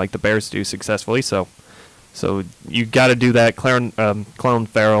team, like the Bears do successfully. So you got to do that. Clelin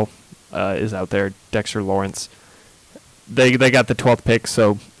Ferrell is out there. Dexter Lawrence. They got the 12th pick.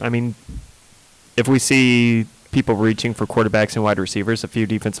 So I mean, if we see people reaching for quarterbacks and wide receivers, a few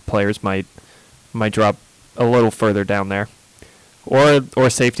defensive players might drop a little further down there. Or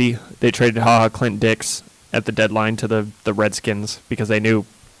safety. They traded Clint Dix at the deadline to the Redskins because they knew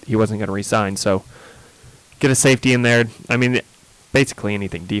he wasn't going to resign. So get a safety in there. I mean, basically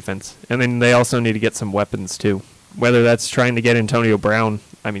anything defense. And then they also need to get some weapons too. Whether that's trying to get Antonio Brown,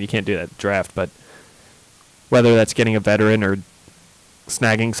 I mean, you can't do that draft, but whether that's getting a veteran or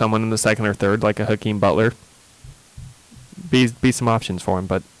snagging someone in the second or third, like a Hakeem Butler, be some options for him.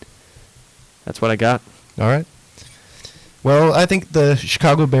 But that's what I got. All right. Well, I think the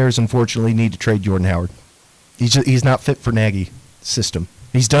Chicago Bears, unfortunately, need to trade Jordan Howard. He's not fit for Nagy's system.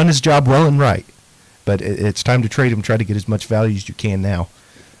 He's done his job well and right, but it's time to trade him, try to get as much value as you can now.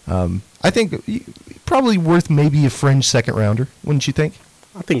 I think probably worth maybe a fringe second-rounder, wouldn't you think?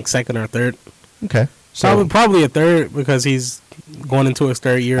 I think second or third. Okay. So Probably a third because he's going into his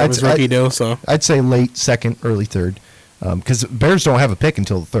third year of his rookie deal. So I'd say late second, early third, because Bears don't have a pick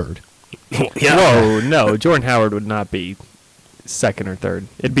until the third. yeah. Whoa, no. Jordan Howard would not be second or third.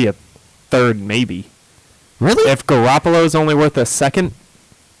 It'd be a third maybe. Really? If Garoppolo's only worth a second,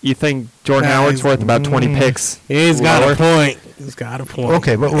 you think Jordan Howard's worth about 20 picks? He's got lower? a point. He's got a point.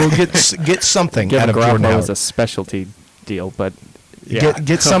 Okay, but we'll get something Give out of Jordan Garoppolo Howard. is a specialty deal, but yeah.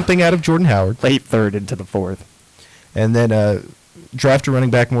 Get something out of Jordan Howard. Late third into the fourth. And then draft a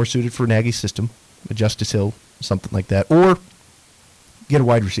running back more suited for Nagy's system, a Justice Hill, something like that. Or get a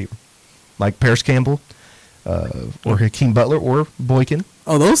wide receiver, like Paris Campbell, or Hakeem Butler, or Boykin.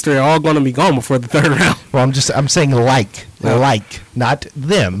 Oh, those three are all going to be gone before the third round. Well, I'm saying like, not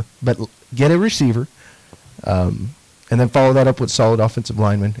them, but get a receiver, and then follow that up with solid offensive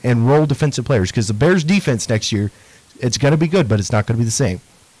linemen and roll defensive players, because the Bears' defense next year, it's going to be good, but it's not going to be the same.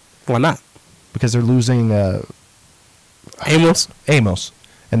 Why not? Because they're losing Amos,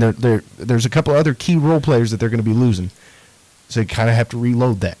 and there's a couple other key role players that they're going to be losing, so you kind of have to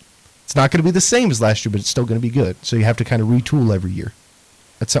reload that. It's not going to be the same as last year, but it's still going to be good. So you have to kind of retool every year.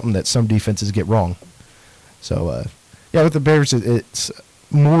 That's something that some defenses get wrong. So, with the Bears, it's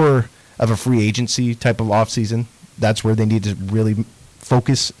more of a free agency type of offseason. That's where they need to really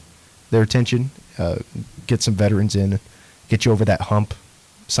focus their attention, get some veterans in, get you over that hump,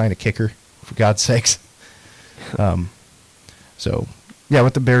 sign a kicker, for God's sakes. With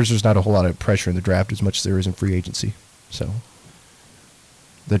the Bears, there's not a whole lot of pressure in the draft as much as there is in free agency. So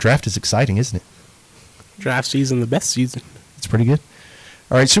the draft is exciting, isn't it? draft season, the best season. It's pretty good.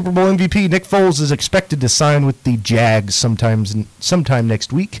 All right, Super Bowl MVP Nick Foles is expected to sign with the Jags sometime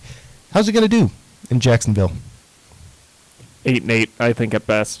next week. How's he going to do in Jacksonville? 8-8, I think, at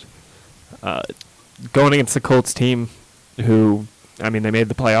best. Going against the Colts team, who, I mean, they made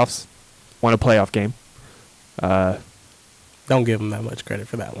the playoffs, won a playoff game. Don't give him that much credit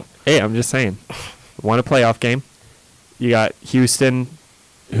for that one. Hey, I'm just saying, won a playoff game. You got Houston,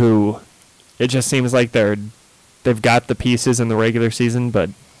 who it just seems like they've got the pieces in the regular season, but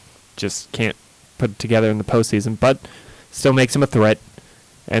just can't put it together in the postseason. But still makes them a threat.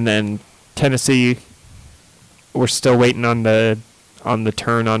 And then Tennessee, we're still waiting on the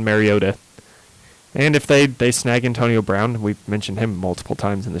turn on Mariota. And if they snag Antonio Brown, we've mentioned him multiple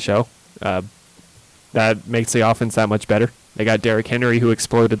times in the show, that makes the offense that much better. They got Derrick Henry, who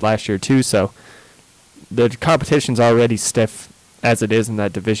exploded last year too, so the competition's already stiff as it is in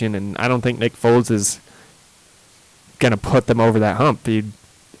that division, and I don't think Nick Foles is going to put them over that hump.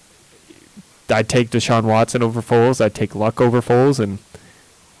 I'd take Deshaun Watson over Foles. I'd take Luck over Foles, and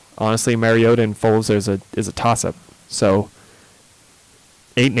honestly, Mariota and Foles is a toss-up. So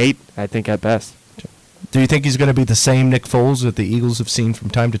 8-8, I think, at best. Do you think he's going to be the same Nick Foles that the Eagles have seen from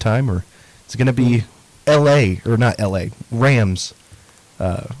time to time, or is it going to be Rams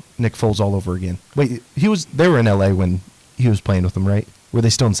Nick Foles all over again? Wait, they were in LA when he was playing with them, right? Were they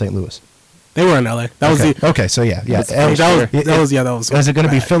still in St. Louis? They were in LA. That was okay, so yeah. that was. Is it going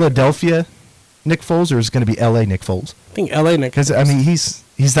to be Philadelphia Nick Foles, or is it going to be L.A. Nick Foles? I think L.A. Nick Because, I mean, he's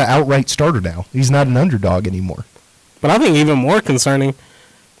the outright starter now. He's not an underdog anymore. But I think even more concerning,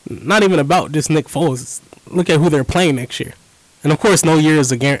 not even about just Nick Foles, look at who they're playing next year. And, of course, no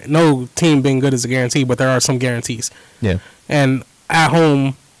team being good is a guarantee, but there are some guarantees. Yeah. And at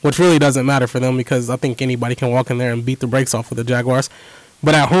home, which really doesn't matter for them because I think anybody can walk in there and beat the brakes off of the Jaguars.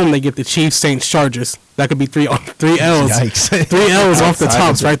 But at home, they get the Chiefs, Saints, Chargers. That could be three L's. Yikes. 3 L's off the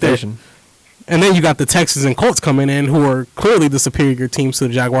tops right there. division. And then you got the Texans and Colts coming in, who are clearly the superior teams to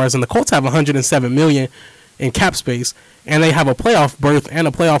the Jaguars. And the Colts have $107 million in cap space, and they have a playoff berth and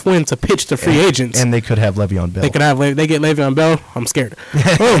a playoff win to pitch to free agents. And they could have Le'Veon Bell. They get Le'Veon Bell. I'm scared.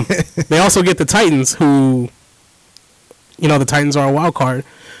 Boom. They also get the Titans, who, the Titans are a wild card.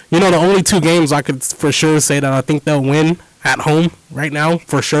 The only 2 games I could for sure say that I think they'll win at home right now,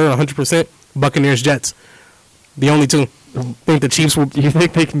 for sure, 100%, Buccaneers, Jets. The only 2. I think the Chiefs will. Do you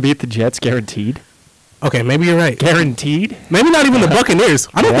think they can beat the Jets guaranteed? Okay, maybe you're right. Guaranteed? Maybe not even the Buccaneers.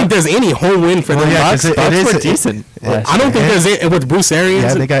 I don't think there's any home win for them. Bucks. Bucks were decent. I don't think there's any, with Bruce Arians.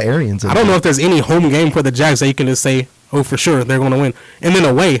 Yeah, they got Arians. I don't know if there's any home game for the Jags that you can just say, oh, for sure, they're going to win. And then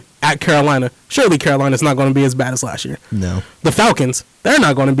away at Carolina. Surely Carolina's not going to be as bad as last year. No. The Falcons, they're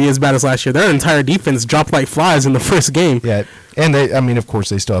not going to be as bad as last year. Their entire defense dropped like flies in the first game. Yeah, and of course,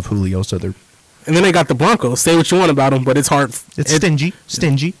 they still have Julio, so they're... And then they got the Broncos. Say what you want about them, but it's hard. It's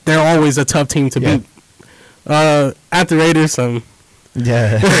stingy. They're always a tough team to beat. At the Raiders,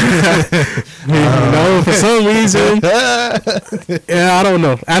 yeah. for some reason. Yeah, I don't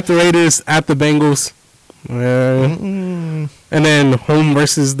know. At the Raiders, at the Bengals. And then home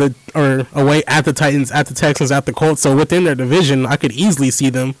versus away at the Titans, at the Texans, at the Colts. So within their division, I could easily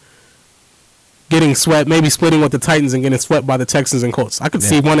see them getting swept, maybe splitting with the Titans and getting swept by the Texans and Colts. I could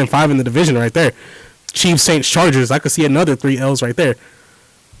see 1-5 in the division right there. Chiefs, Saints, Chargers. I could see another 3 L's right there.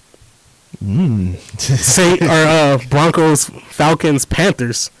 Broncos, Falcons,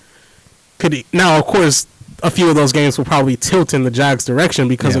 Panthers. Now, of course, a few of those games will probably tilt in the Jags' direction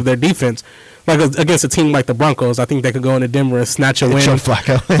because of their defense. Like against a team like the Broncos, I think they could go into Denver and snatch a win. Joe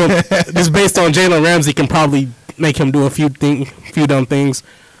Flacco. Just based on Jalen Ramsey, can probably make him do a few dumb things.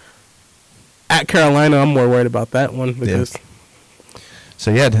 At Carolina, I'm more worried about that one because.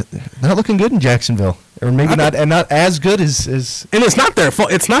 So not looking good in Jacksonville, or maybe not as good as. And it's not their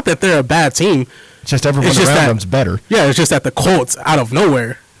fault. It's not that they're a bad team. It's just everyone around them's better. Yeah, it's just that the Colts out of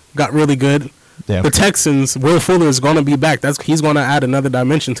nowhere got really good. Yeah. The Texans, Will Fuller is going to be back. He's going to add another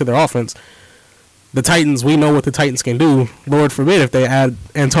dimension to their offense. The Titans, we know what the Titans can do. Lord forbid if they add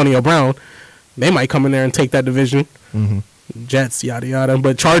Antonio Brown, they might come in there and take that division. Mm-hmm. Jets, yada yada.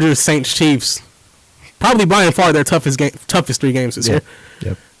 But Chargers, Saints, Chiefs, probably by and far their toughest 3 games this year.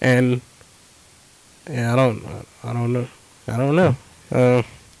 Yep. And I don't know.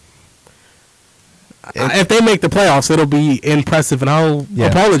 If they make the playoffs, it'll be impressive, and I'll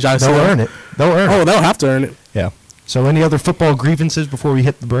apologize. They'll earn it. They'll have to earn it. Yeah. So any other football grievances before we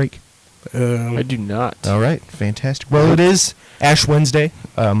hit the break? I do not. All right. Fantastic. Well, it is Ash Wednesday.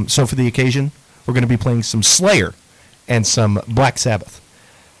 So for the occasion, we're going to be playing some Slayer and some Black Sabbath.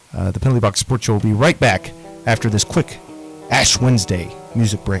 The Penalty Box Sports Show will be right back after this quick Ash Wednesday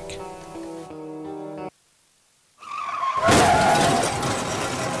music break.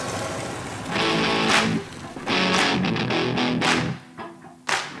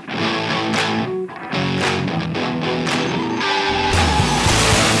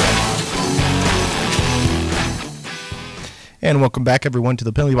 And welcome back, everyone, to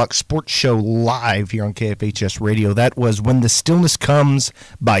the Penalty Box Sports Show live here on KFHS Radio. That was When the Stillness Comes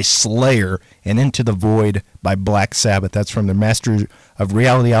by Slayer and Into the Void by Black Sabbath. That's from their Master of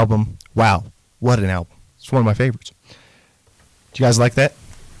Reality album. Wow, what an album. It's one of my favorites. Do you guys like that?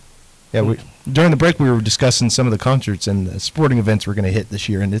 Yeah, during the break we were discussing some of the concerts and the sporting events we're going to hit this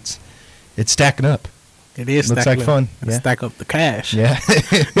year, and it's stacking up. It is. Looks like fun. Yeah. Stack up the cash. Yeah.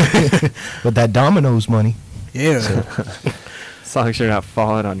 But that Domino's money. Yeah. So. As long as you're not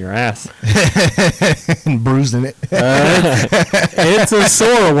falling on your ass. And bruising it. It's a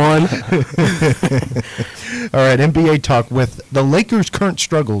sore one. All right, NBA talk. With the Lakers' current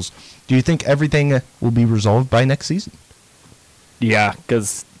struggles, do you think everything will be resolved by next season? Yeah,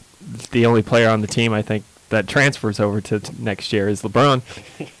 because the only player on the team I think that transfers over to next year is LeBron.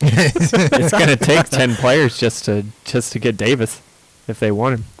 It's going to take 10 players just to get Davis if they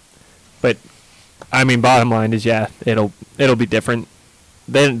want him. But I mean, bottom line is, it'll be different.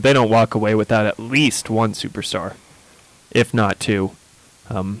 They don't walk away without at least one superstar, if not 2.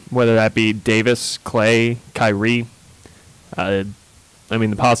 Whether that be Davis, Clay, Kyrie. I mean,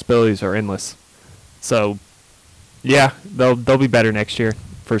 the possibilities are endless. So, yeah, they'll be better next year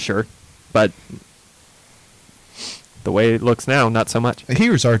for sure. But the way it looks now, not so much.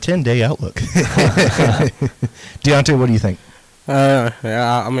 Here's our 10-day outlook. Deontay, what do you think?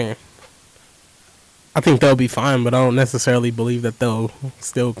 Yeah, I mean, I think they'll be fine, but I don't necessarily believe that they'll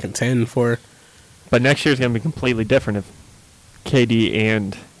still contend for. But next year's going to be completely different if KD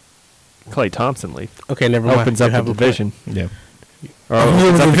and Klay Thompson leave. Okay, never mind. Opens You up the have a point. division. Yeah. Or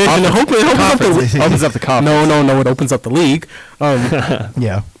opens up the Division, conference. Opens up the conference. No, it opens up the league.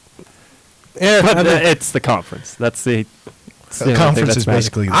 Yeah. Yeah, But it's the conference. That's the only thing Conference that's is magic.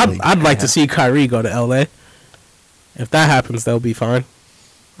 basically the league. I'd like to see Kyrie go to LA. If that happens, they'll be fine.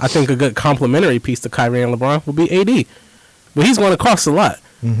 I think a good complementary piece to Kyrie and LeBron will be AD. But he's going to cost a lot.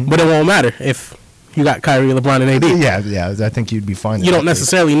 Mhm. But it won't matter if you got Kyrie, LeBron, and AD. Yeah, I think you'd be fine. You don't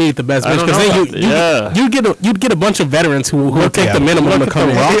necessarily need the best I bench don't because know then about- you'd get a bunch of veterans who would take yeah. the minimum Look to at come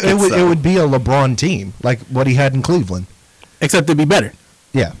the in. Rockets. It would be a LeBron team, like what he had in Cleveland. Except it'd be better.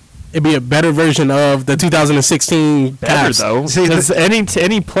 Yeah. It'd be a better version of the 2016 Better Cavs. though, See, because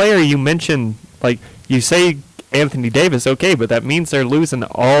any player you mention, like you say Anthony Davis, okay, but that means they're losing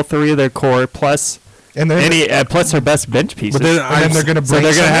all three of their core plus And then plus their best bench pieces. But then and then they're going to so bring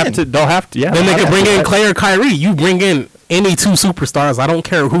they're gonna some have in. to. They'll have to. Yeah. Then they they'll can have bring to. in Clay or Kyrie. You bring in any two superstars. I don't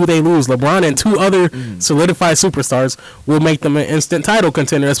care who they lose. LeBron and two other solidified superstars will make them an instant title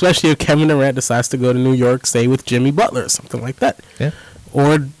contender, especially if Kevin Durant decides to go to New York, stay with Jimmy Butler or something like that. Yeah.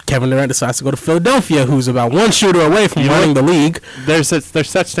 Or Kevin Durant decides to go to Philadelphia, who's about one shooter away from You know winning what? the league. There's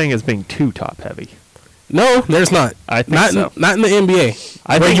such thing as being too top heavy. No, there's not. I think not so. Not in the NBA.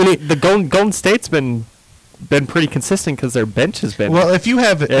 I Where think you need- the Golden State's been pretty consistent because their bench has been. Well, if you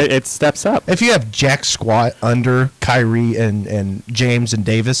have it steps up. if you have Jack squat under Kyrie and James and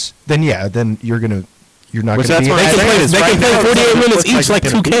Davis, then you're not Which going to that's be. what They I'm can saying play, is they right can play now, 48 it minutes looks each like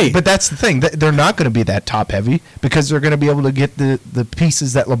it's gonna 2K. But that's the thing. They're not going to be that top heavy because they're going to be able to get the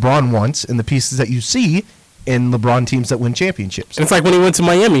pieces that LeBron wants and the pieces that you see in LeBron teams that win championships. And it's like when he went to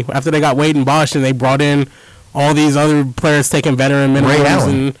Miami after they got Wade and Bosh and they brought in all these other players taking veteran Ray minimums.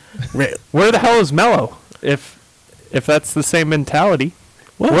 Allen. And Where the hell is Melo? If that's the same mentality,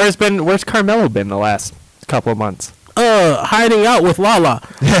 What? where's Carmelo been the last couple of months? hiding out with Lala.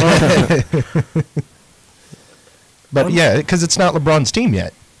 But yeah, because it's not LeBron's team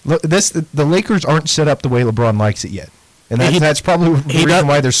yet. The Lakers aren't set up the way LeBron likes it yet, and that's probably the reason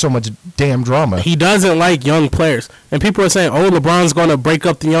why there's so much damn drama. He doesn't like young players, and people are saying, "Oh, LeBron's going to break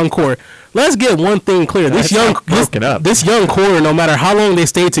up the young core." Let's get one thing clear: It's not broken up. this young core, no matter how long they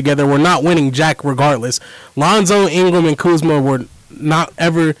stay together, we're not winning jack regardless. Lonzo, Ingram, and Kuzma were not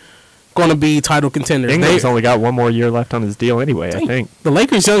ever going to be title contenders. Ingram's only got one more year left on his deal anyway. I think. The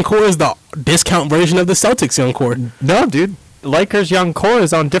Lakers' young core is the discount version of the Celtics' young core. No, dude. Lakers' young core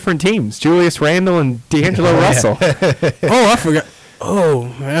is on different teams. Julius Randle and D'Angelo Russell. Oh, I forgot. Oh,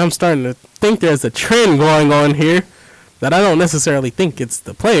 man, I'm starting to think there's a trend going on here that I don't necessarily think it's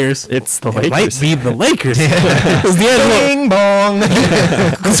the players. It's the It Lakers. might be the Lakers. 'Cause D'Angelo- Bing bong.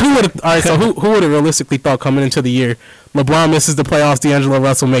 Because who would have? All right, so who would have realistically thought coming into the year, LeBron misses the playoffs, D'Angelo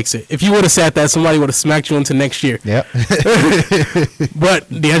Russell makes it? If you would have said that, somebody would have smacked you into next year. Yep. But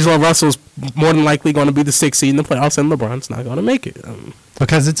D'Angelo Russell's more than likely going to be the 6th seed in the playoffs, and LeBron's not going to make it.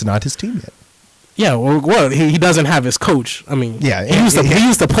 Because it's not his team yet. Yeah, well, he doesn't have his coach. I mean, Yeah, he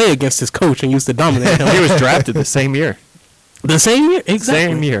used to play against his coach and used to dominate him. He was drafted the same year. The same year,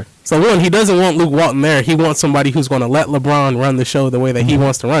 exactly. Same year. So one, he doesn't want Luke Walton there. He wants somebody who's going to let LeBron run the show the way that he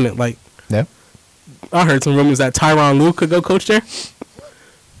wants to run it. Like, Yeah. I heard some rumors that Tyronn Lue could go coach there.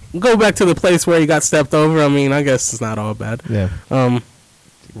 Go back to the place where he got stepped over. I mean, I guess it's not all bad. Yeah.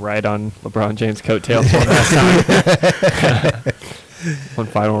 Right on LeBron James' coattails one last time. One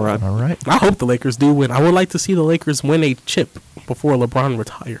final run. All right. I hope the Lakers do win. I would like to see the Lakers win a chip before LeBron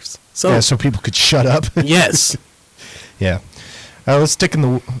retires. So, Yeah, so people could shut up. yes. Yeah. Let's stick in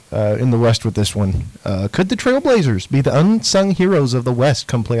the West with this one. Could the Trailblazers be the unsung heroes of the West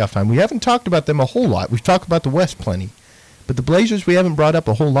come playoff time? We haven't talked about them a whole lot. We've talked about the West plenty. But the Blazers, we haven't brought up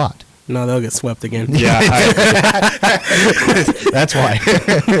a whole lot. No, they'll get swept again. Yeah, That's why.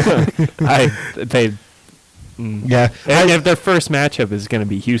 they. Yeah. And if their first matchup is going to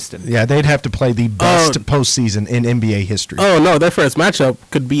be Houston. Yeah, they'd have to play the best postseason in NBA history. Oh, no, their first matchup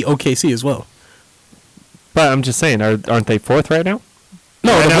could be OKC as well. But I'm just saying, aren't they 4th right now?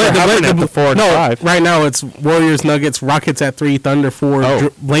 No, Right now they're hovering at the 4 and 5. Right now it's Warriors, Nuggets, Rockets at 3, Thunder 4, Oh.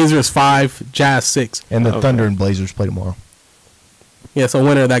 Blazers 5, Jazz 6. And the Okay. Thunder and Blazers play tomorrow. Yeah, so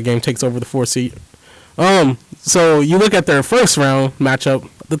winner of that game takes over the 4 seed. So you look at their first round matchup,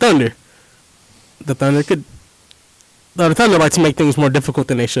 the Thunder. The Thunder like to make things more difficult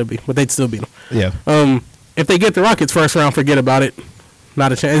than they should be, but they'd still beat them. Yeah. If they get the Rockets first round, forget about it.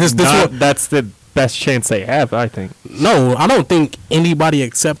 Not a chance. That's the best chance they have, I think. No, I don't think anybody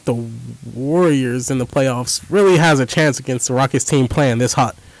except the Warriors in the playoffs really has a chance against the Rockets team playing this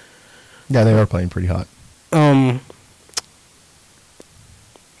hot. Yeah, they are playing pretty hot.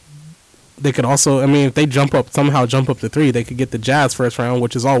 They could also, I mean, if they somehow jump up to 3, they could get the Jazz first round,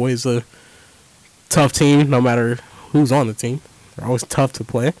 which is always a tough team, no matter who's on the team. They're always tough to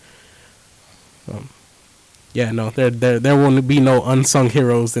play. Yeah, no, there won't be no unsung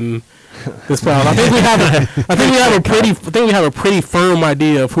heroes in this playoff. I think we have a pretty firm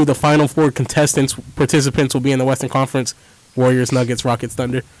idea of who the Final Four participants will be in the Western Conference: Warriors, Nuggets, Rockets,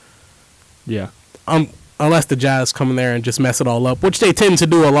 Thunder. Yeah. Unless the Jazz come in there and just mess it all up, which they tend to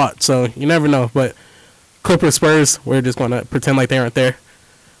do a lot, so you never know. But Clippers, Spurs, we're just going to pretend like they aren't there.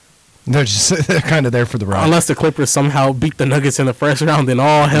 They're kind of there for the ride. Unless the Clippers somehow beat the Nuggets in the first round, then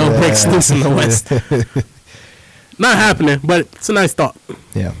all hell breaks loose in the West. Not happening, but it's a nice thought.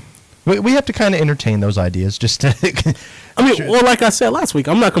 Yeah. We have to kind of entertain those ideas just to... well, like I said last week,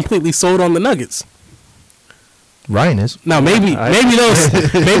 I'm not completely sold on the Nuggets. Ryan is. Now maybe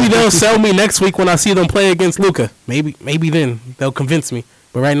they'll sell me next week when I see them play against Luka. Maybe then they'll convince me.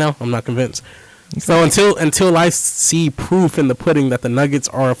 But right now, I'm not convinced. So until I see proof in the pudding that the Nuggets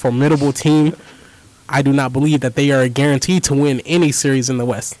are a formidable team, I do not believe that they are guaranteed to win any series in the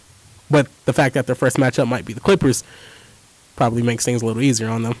West. But the fact that their first matchup might be the Clippers probably makes things a little easier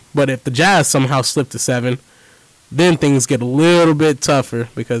on them. But if the Jazz somehow slip to 7, then things get a little bit tougher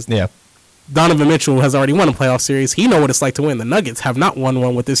because Donovan Mitchell has already won a playoff series. He knows what it's like to win. The Nuggets have not won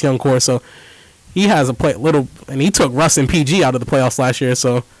one with this young core, so he has and he took Russ and PG out of the playoffs last year.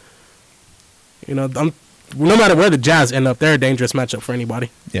 So, no matter where the Jazz end up, they're a dangerous matchup for anybody.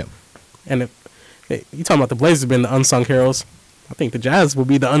 Yeah. And you talking about the Blazers being the unsung heroes? I think the Jazz will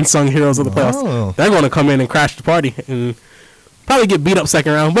be the unsung heroes of the playoffs. Oh. They're going to come in and crash the party and probably get beat up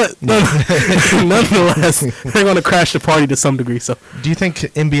second round, but nonetheless, they're going to crash the party to some degree. So, do you think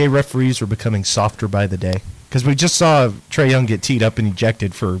NBA referees are becoming softer by the day? Because we just saw Trae Young get teed up and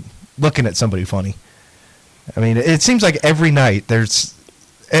ejected for looking at somebody funny. I mean, it seems like every night there's,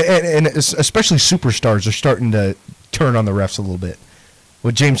 and especially superstars are starting to turn on the refs a little bit.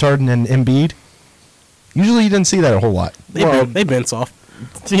 With James Harden and Embiid, usually you didn't see that a whole lot. They've been soft.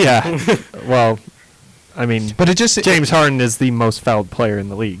 Yeah. Well, I mean, but James Harden is the most fouled player in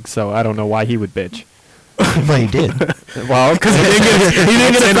the league, so I don't know why he would bitch. Well, he did. Well, because he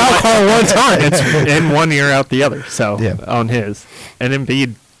didn't get a foul call one time. It's in one ear, out the other. So on his, and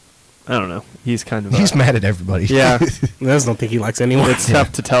Embiid, I don't know. He's kind of he's mad at everybody. Yeah, I just don't think he likes anyone. It's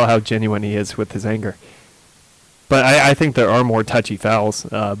tough to tell how genuine he is with his anger. But I think there are more touchy fouls.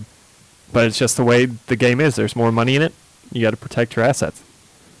 But it's just the way the game is. There's more money in it. You got to protect your assets.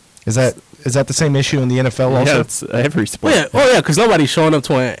 Is that the same issue in the NFL also? Yeah, it's every sport. Yeah. Oh, yeah, because nobody's showing up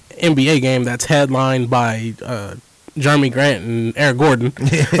to an NBA game that's headlined by Jeremy Grant and Eric Gordon.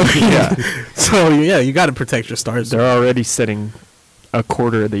 Yeah. So, yeah, you got to protect your stars. They're already sitting a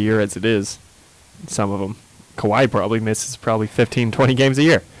quarter of the year as it is, some of them. Kawhi probably misses 15, 20 games a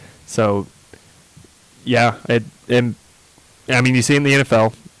year. So, yeah. I mean, you see it in the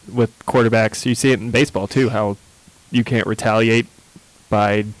NFL with quarterbacks. You see it in baseball, too, how you can't retaliate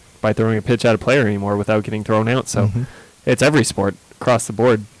by throwing a pitch at a player anymore without getting thrown out. So it's every sport across the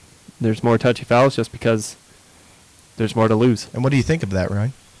board. There's more touchy fouls just because there's more to lose. And what do you think of that,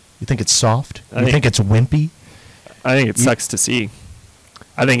 Ryan? You think it's soft? You think it's wimpy? I think it sucks to see.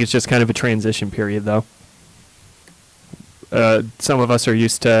 I think it's just kind of a transition period, though. Some of us are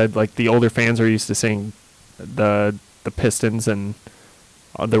used to, like the older fans are used to seeing the Pistons and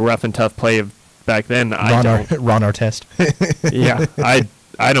the rough and tough play of back then. Ron Artest. Yeah,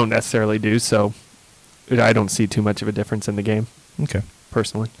 I don't necessarily do, so I don't see too much of a difference in the game. Okay.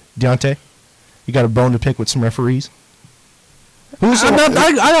 Personally. Deontay, you got a bone to pick with some referees?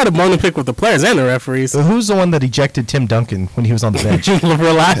 I got a bone to pick with the players and the referees. Who's the one that ejected Tim Duncan when he was on the bench?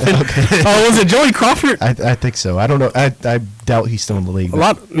 We're laughing. Okay. Oh, was it Joey Crawford? I think so. I don't know. I doubt he's still in the league.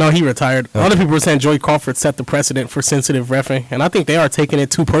 No, he retired. Okay. A lot of people were saying Joey Crawford set the precedent for sensitive reffing, and I think they are taking it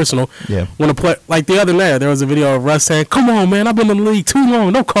too personal. Yeah. When a play, like the other night, there was a video of Russ saying, "Come on, man, I've been in the league too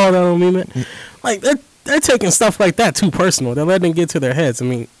long. Don't call that on me, man." Like they're taking stuff like that too personal. They're letting it get to their heads. I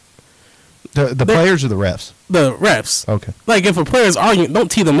mean. The players or the refs? The refs. Okay. Like, if a player's arguing, don't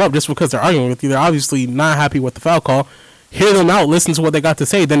tee them up just because they're arguing with you. They're obviously not happy with the foul call. Hear them out, listen to what they got to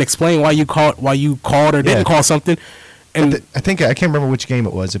say, then explain why you called or didn't call something. And I think I can't remember which game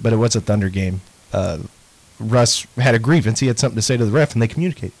it was, but it was a Thunder game. Russ had a grievance. He had something to say to the ref, and they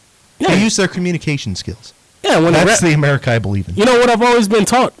communicated. Yeah. They used their communication skills. Yeah, that's the America I believe in. You know what I've always been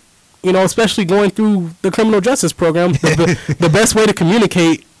taught? especially going through the criminal justice program, the best way to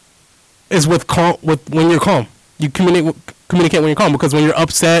communicate is when you're calm. You communicate when you're calm, because when you're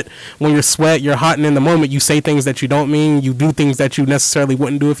upset, when you're sweat, you're hot, and in the moment you say things that you don't mean, you do things that you necessarily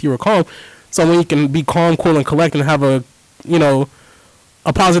wouldn't do if you were calm. So when you can be calm, cool, and collect and have a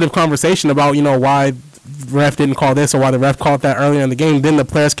positive conversation about, why the ref didn't call this or why the ref called that earlier in the game, then the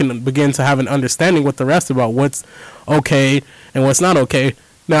players can begin to have an understanding with the refs about what's okay and what's not okay.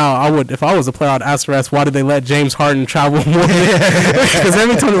 Now, if I was a player, I'd ask the refs, why did they let James Harden travel more? Because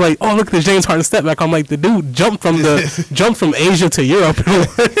every time they're like, oh, look at the James Harden step back, I'm like, the dude jumped from Asia to Europe in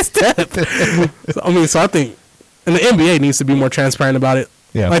one step. So I think, and the NBA needs to be more transparent about it.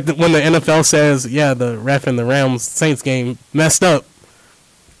 Yeah. Like when the NFL says, yeah, the ref in the Rams-Saints game messed up.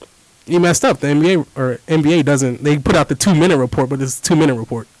 He messed up. The NBA doesn't. They put out the 2-minute report, but it's a 2-minute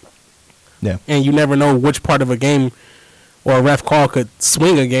report. Yeah. And you never know which part of a game or a ref call could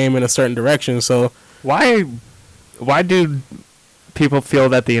swing a game in a certain direction. So why do people feel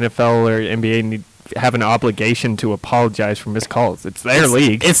that the NFL or NBA have an obligation to apologize for missed calls? It's their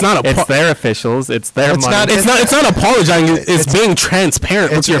league. It's not. It's their officials. It's their money. It's not apologizing. It's being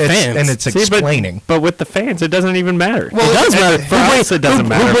transparent with your fans, and it's explaining. But with the fans, it doesn't even matter. Well, it does matter. For us, it doesn't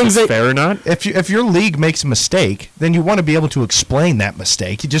matter if it's fair or not. If your league makes a mistake, then you want to be able to explain that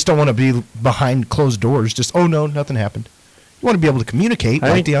mistake. You just don't want to be behind closed doors. Just, oh no, nothing happened. You want to be able to communicate,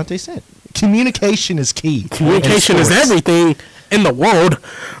 like Deontay said. Communication is key. Communication is everything in the world.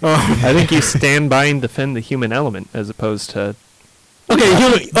 I think you stand by and defend the human element as opposed to. So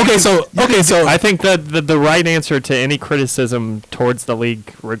I think that the right answer to any criticism towards the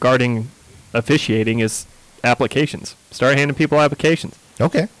league regarding officiating is applications. Start handing people applications.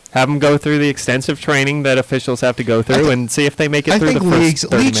 Okay. Have them go through the extensive training that officials have to go through and see if they make it through the first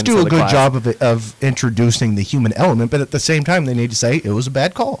 30 leagues do a good class. job of introducing the human element, but at the same time, they need to say it was a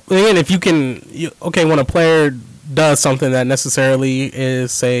bad call. Again, if you can, when a player does something that necessarily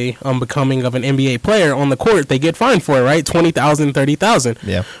is, say, unbecoming of an NBA player on the court, they get fined for it, right? $20,000, $30,000.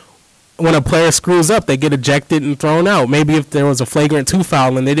 Yeah. When a player screws up, they get ejected and thrown out. Maybe if there was a flagrant 2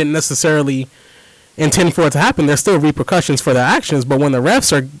 foul and they didn't necessarily intend for it to happen, there's still repercussions for their actions. But when the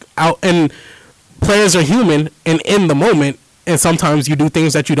refs are out, and players are human and in the moment, and sometimes you do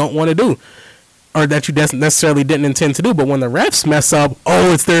things that you don't want to do or that you necessarily didn't intend to do. But when the refs mess up,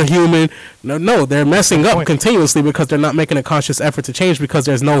 it's their human. No, they're messing up continuously because they're not making a conscious effort to change, because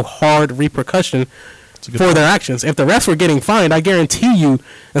there's no hard repercussion for their actions. If the refs were getting fined, I guarantee you,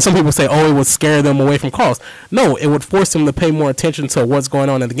 and some people say, it would scare them away from calls. No, it would force them to pay more attention to what's going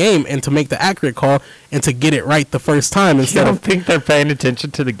on in the game and to make the accurate call and to get it right the first time. You don't think they're paying attention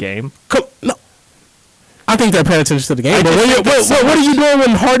to the game? No. I think they're paying attention to the game. But what are you doing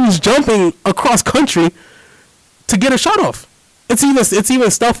when Harden's jumping across country to get a shot off? It's even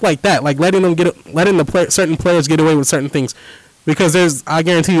stuff like that, like letting certain players get away with certain things. Because I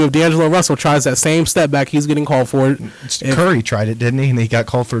guarantee you, if D'Angelo Russell tries that same step back, he's getting called for it. Curry tried it, didn't he? And he got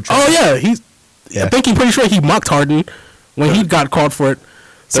called for a try. Oh yeah, I think he's pretty sure he mocked Harden when he got called for it.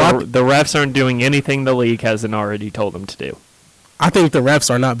 So the refs aren't doing anything the league hasn't already told them to do. I think the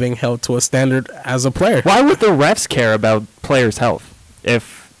refs are not being held to a standard as a player. Why would the refs care about players' health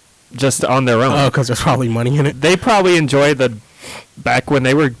if just on their own? Because there's probably money in it. They probably enjoy back when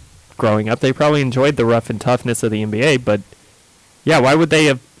they were growing up, they probably enjoyed the rough and toughness of the NBA, but yeah, why would they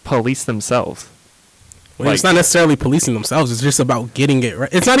have policed themselves? Well, it's not necessarily policing themselves. It's just about getting it right.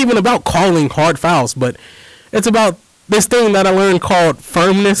 It's not even about calling hard fouls, but it's about this thing that I learned called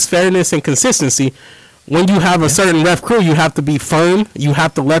firmness, fairness, and consistency. When you have a certain ref crew, you have to be firm. You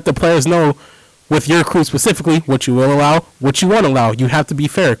have to let the players know, with your crew specifically, what you will allow, what you won't allow. You have to be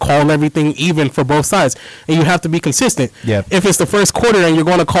fair. Call everything even for both sides. And you have to be consistent. Yeah. If it's the first quarter and you're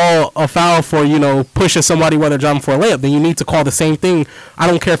going to call a foul for, pushing somebody while they're driving for a layup, then you need to call the same thing. I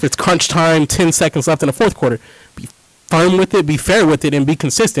don't care if it's crunch time, 10 seconds left in the fourth quarter. Be firm with it, be fair with it, and be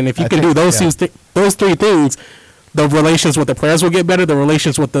consistent. If you can do those three things, the relations with the players will get better, the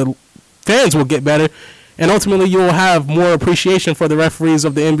relations with the fans will get better, and ultimately you will have more appreciation for the referees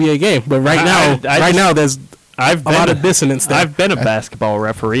of the NBA game. But right now there's a lot of dissonance there. I've been a basketball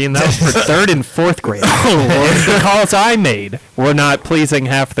referee, and that was for third and fourth grade. The calls I made were not pleasing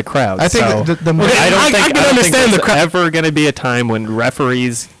half the crowd. I think I don't think there's ever going to be a time when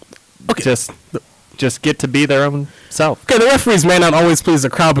referees just get to be their own self. Okay, the referees may not always please the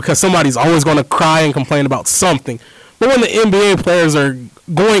crowd because somebody's always going to cry and complain about something. But when the NBA players are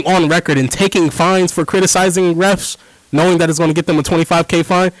going on record and taking fines for criticizing refs, knowing that it's going to get them a $25,000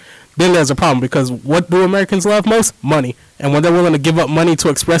 fine, then there's a problem. Because what do Americans love most? Money. And when they're willing to give up money to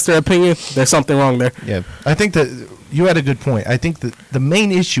express their opinion, there's something wrong there. Yeah, I think that you had a good point. I think that the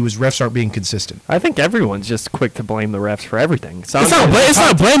main issue is refs aren't being consistent. I think everyone's just quick to blame the refs for everything. It's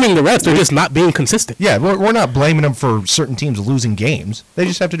not blaming the refs. They're just not being consistent. Yeah, we're not blaming them for certain teams losing games. They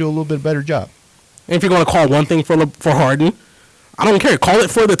just have to do a little bit better job. And if you're going to call one thing for Harden, I don't care. Call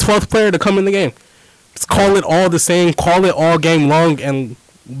it for the 12th player to come in the game. Just call it all the same. Call it all game long and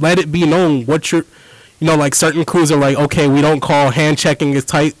let it be known what you're, like certain crews are like, okay, we don't call hand checking is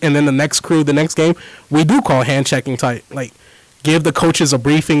tight. And then the next crew, the next game, we do call hand checking tight. Like, give the coaches a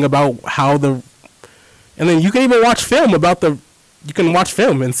briefing about how and then you can even watch film you can watch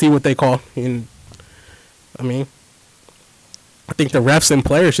film and see what they call. And I mean, I think the refs and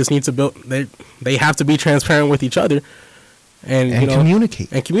players just need to they have to be transparent with each other. And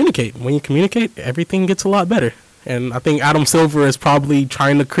communicate. And communicate. When you communicate, everything gets a lot better. And I think Adam Silver is probably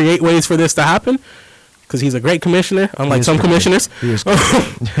trying to create ways for this to happen because he's a great commissioner, unlike some commissioners. He is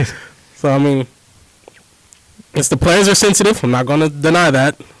So, I mean, the players are sensitive. I'm not going to deny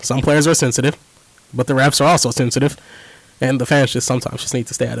that. Some players are sensitive, but the refs are also sensitive. And the fans sometimes need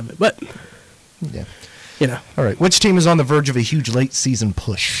to stay out of it. But, yeah. All right. Which team is on the verge of a huge late season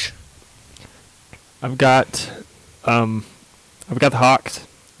push? I've got the Hawks.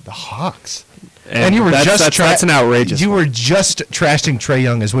 The Hawks. And you were that's an outrageous. You were just trashing Trae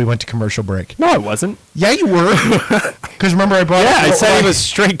Young as we went to commercial break. No, I wasn't. Yeah, you were. Because remember I brought. Yeah, I said he was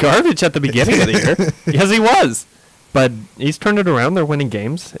straight garbage at the beginning of the year. Yes, he was. But he's turned it around. They're winning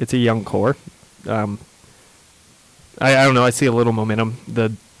games. It's a young core. I don't know. I see a little momentum.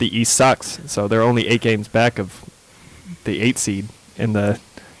 The East sucks, so they're only 8 games back of the 8 seed in the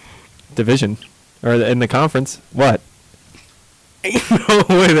division or in the conference. What? Ain't no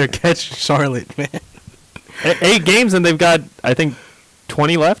way they're catching Charlotte, man. 8 games and they've got, I think,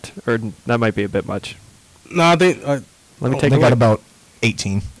 20 left, or that might be a bit much. No, I think. Let me take. They got about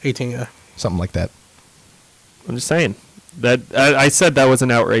 18. 18, yeah, something like that. I'm just saying that I said that was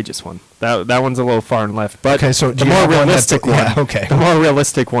an outrageous one. That one's a little far and left, but okay, so the more realistic one. Yeah, okay. The more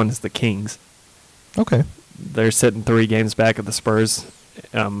realistic one is the Kings. Okay. They're sitting 3 games back at the Spurs,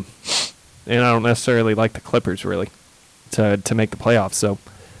 and I don't necessarily like the Clippers really to make the playoffs. So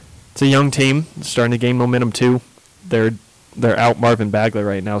it's a young team starting to gain momentum too. They're out Marvin Bagley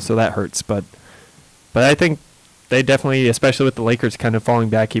right now, so that hurts. But I think they definitely, especially with the Lakers kind of falling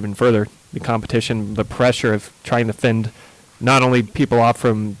back even further, the competition, the pressure of trying to fend not only people off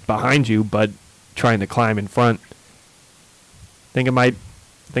from behind you, but trying to climb in front. I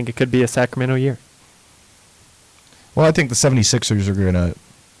think it could be a Sacramento year. Well, I think the 76ers are going to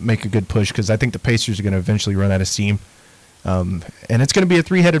make a good push because I think the Pacers are going to eventually run out of steam. And it's going to be a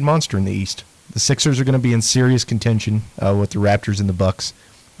 3-headed monster in the East. The Sixers are going to be in serious contention with the Raptors and the Bucks.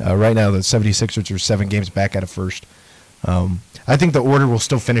 Right now, the 76ers are 7 games back out of first. I think the order will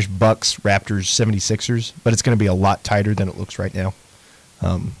still finish Bucks, Raptors, 76ers, but it's going to be a lot tighter than it looks right now.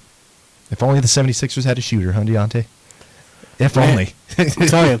 If only the 76ers had a shooter, huh, Deontay? If only. I'm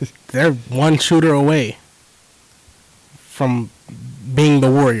telling you, they're one shooter away from being the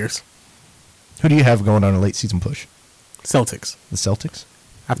Warriors. Who do you have going on a late season push? Celtics. The Celtics?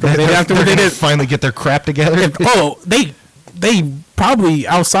 After they did finally get their crap together? They probably,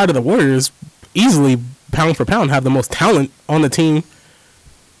 outside of the Warriors, easily, pound for pound, have the most talent on the team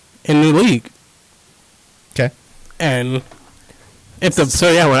in the league. Okay. And when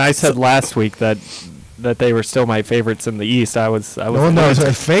I said last week that they were still my favorites in the East, I was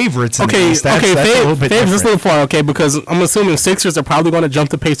favorites in the East. That's a little bit favorites is a little far, okay, because I'm assuming Sixers are probably going to jump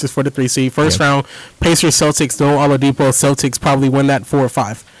the Pacers for the 3 seed. First round, Pacers, Celtics, no Oladipo. Celtics probably win that 4 or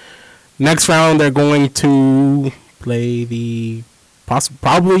 5. Next round, they're going to play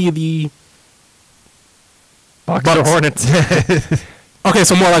probably the Bucks or Hornets. Okay,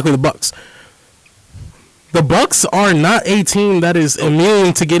 so more likely the Bucks. The Bucks are not a team that is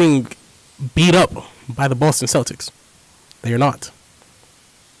immune to getting beat up by the Boston Celtics. They are not.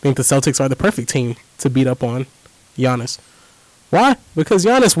 I think the Celtics are the perfect team to beat up on Giannis. Why? Because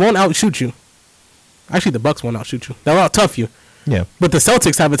Giannis won't outshoot you. Actually, the Bucks won't outshoot you. They'll out-tough you. Yeah. But the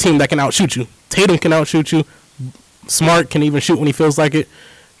Celtics have a team that can outshoot you. Tatum can outshoot you. Smart can even shoot when he feels like it.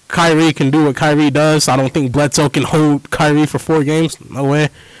 Kyrie can do what Kyrie does. I don't think Bledsoe can hold Kyrie for 4 games. No way.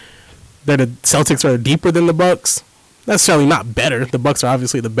 The Celtics are deeper than the Bucks. Necessarily not better. The Bucks are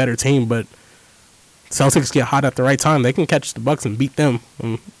obviously the better team, but Celtics get hot at the right time. They can catch the Bucks and beat them.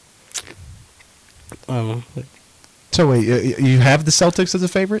 So wait, you have the Celtics as a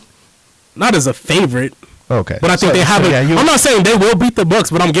favorite? Not as a favorite. Okay. But I think they have I'm not saying they will beat the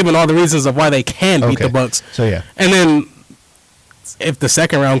Bucks, but I'm giving all the reasons of why they can beat the Bucks. So yeah. And then if the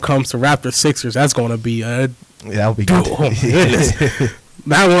second round comes to Raptors Sixers, that's going to be that'll be good. Oh, goodness.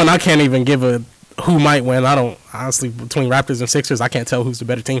 That one I can't even give a who might win. I don't honestly, between Raptors and Sixers, I can't tell who's the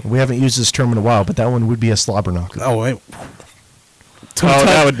better team. We haven't used this term in a while, but that one would be a slobber knocker. Oh wait.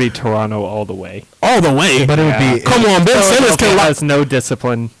 That would be Toronto all the way. All the way. But it would be. Come on, Ben Simmons has no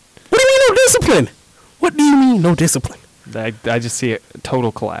discipline. What do you mean no discipline? What do you mean no discipline? I just see a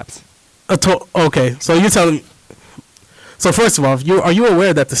total collapse. Okay, so you're telling me. So first of all, are you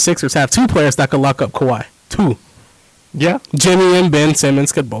aware that the Sixers have 2 players that could lock up Kawhi? 2. Yeah. Jimmy and Ben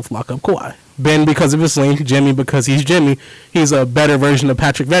Simmons could both lock up Kawhi. Ben because of his length, Jimmy because he's Jimmy. He's a better version of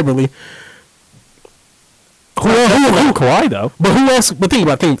Patrick Beverly. Who Kawhi though? But who else? But think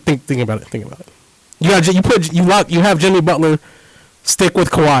about it. You have Jimmy Butler stick with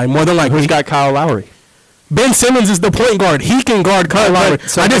Kawhi more than likely. Who's got Kyle Lowry? Ben Simmons is the point guard. He can guard Kyle Lowry.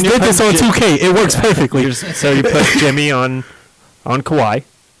 So I just did this on 2K. It works perfectly. So you put Jimmy on Kawhi.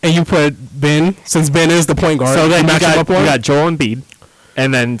 And you put Ben, since Ben is the point guard. So then you got Joel Embiid.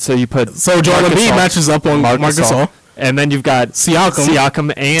 And then so you put Joel Embiid matches up on Marc Gasol. And then you've got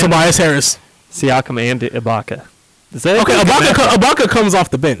Siakam and Tobias Harris. Siakam and Ibaka. Okay, Ibaka comes off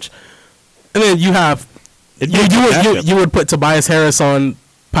the bench. And then you have you would put Tobias Harris on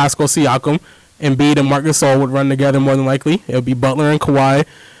Pascal Siakam. Embiid and Marc Gasol would run together more than likely. It would be Butler and Kawhi,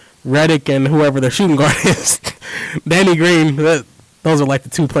 Redick and whoever their shooting guard is. Danny Green. Those are like the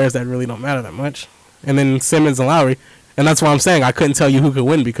 2 players that really don't matter that much. And then Simmons and Lowry. And that's why I'm saying I couldn't tell you who could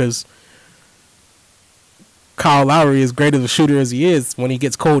win because Kyle Lowry, as great of a shooter as he is, when he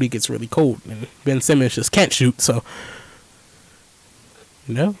gets cold, he gets really cold. And Ben Simmons just can't shoot, so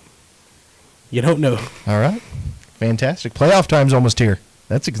you don't know. All right. Fantastic. Playoff time's almost here.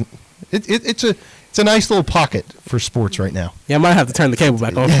 It's a nice little pocket for sports right now. Yeah, I might have to turn the cable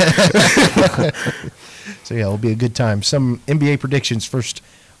back on. So yeah, it'll be a good time. Some NBA predictions first.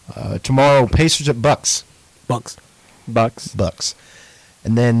 Tomorrow, Pacers at Bucks. Bucks.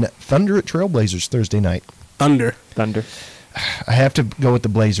 And then Thunder at Trailblazers Thursday night. Thunder. I have to go with the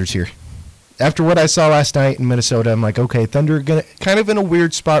Blazers here. After what I saw last night in Minnesota, I'm like, okay, Thunder kind of in a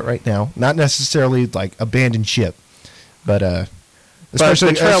weird spot right now. Not necessarily like abandoned ship, but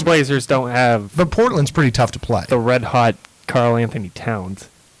especially the Trailblazers don't have. But Portland's pretty tough to play. The red hot Karl Anthony Towns.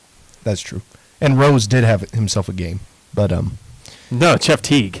 That's true. And Rose did have himself a game, but no, Jeff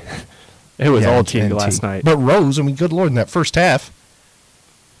Teague. It was all Teague last night. But Rose, I mean, good Lord, in that first half,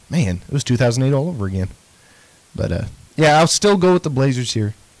 man, it was 2008 all over again. But yeah, I'll still go with the Blazers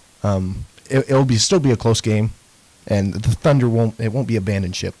here. It'll still be a close game, and the Thunder won't be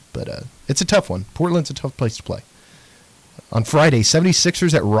abandoned ship. But it's a tough one. Portland's a tough place to play. On Friday,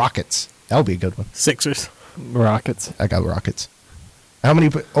 76ers at Rockets. That'll be a good one. Sixers. Rockets. I got Rockets. How many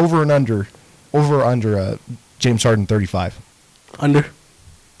over and under James Harden 35? Under.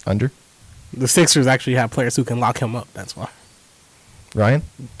 The Sixers actually have players who can lock him up. That's why. Ryan?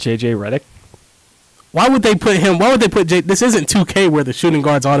 JJ Redick. Why would they put him? Why would they put This isn't 2K where the shooting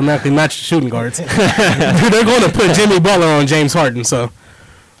guards automatically match the shooting guards. They're going to put Jimmy Butler on James Harden,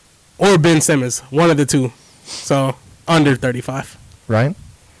 or Ben Simmons, one of the 2. So under 35. Ryan?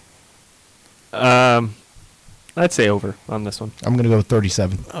 I'd say over on this one. I'm going to go with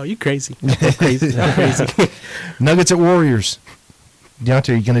 37. Oh, you crazy. I'm crazy. Nuggets at Warriors.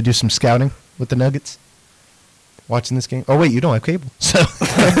 Deontay, are you going to do some scouting with the Nuggets? Watching this game? Oh, wait, you don't have cable. So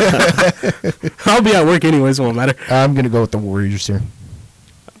I'll be at work anyways, it won't matter. I'm going to go with the Warriors here.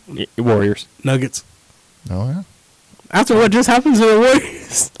 Warriors. Nuggets. Oh, yeah. After what just happened to the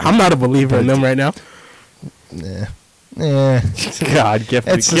Warriors, I'm not a believer in them right now. Nah. God, give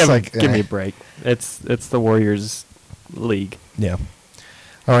me a break. It's the Warriors league. Yeah.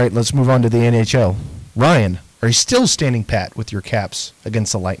 All right, let's move on to the NHL. Ryan, are you still standing pat with your Caps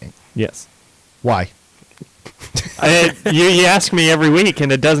against the Lightning? Yes. Why? You ask me every week,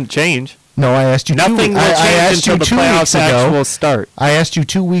 and it doesn't change. No, I asked you. Nothing will change until the playoffs actual start. I asked you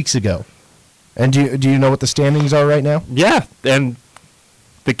 2 weeks ago. And do you know what the standings are right now? Yeah, and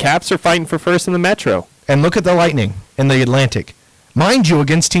the Caps are fighting for first in the Metro. And look at the Lightning in the Atlantic. Mind you,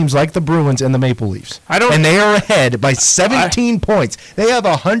 against teams like the Bruins and the Maple Leafs. And they are ahead by 17 points. They have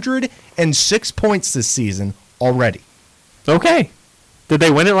 106 points this season already. Okay. Did they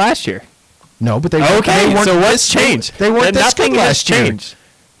win it last year? No, but they weren't. So what's changed? They weren't this good last year.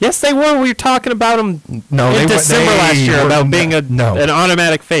 Yes, they were. We were talking about them in December last year about being an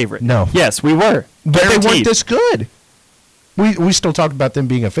automatic favorite. No. Yes, we were. But they weren't this good. We still talked about them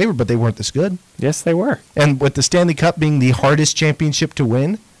being a favorite, but they weren't this good. Yes, they were. And with the Stanley Cup being the hardest championship to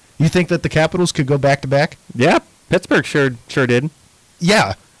win, you think that the Capitals could go back-to-back? Yeah, Pittsburgh sure did.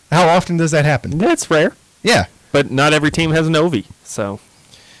 Yeah. How often does that happen? That's rare. Yeah. But not every team has an Ovi, so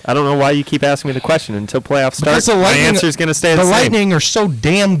I don't know why you keep asking me the question until playoffs start. My answer is going to stay the same. The Lightning are so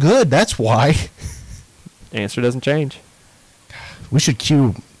damn good, that's why. Answer doesn't change. We should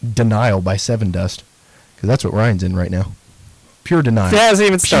cue Denial by Seven Dust, because that's what Ryan's in right now. Pure denial. It hasn't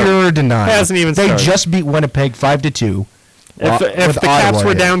even started. Pure denial. It hasn't even started. They just beat Winnipeg 5-2. If the Caps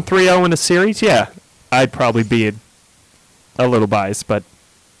were down 3-0 in a series, yeah, I'd probably be a little biased, but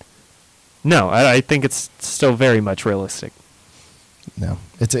no, I think it's still very much realistic. No,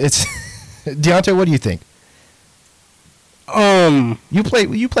 it's Deontay. What do you think? You play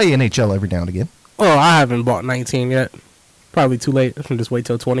NHL every now and again. Well, I haven't bought 19 yet. Probably too late. I can just wait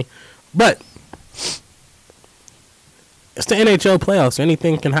till 20. But it's the NHL playoffs.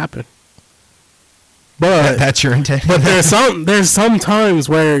 Anything can happen. But That's your intent. But there's some times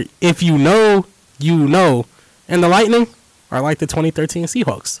where if you know, you know. And the Lightning are like the 2013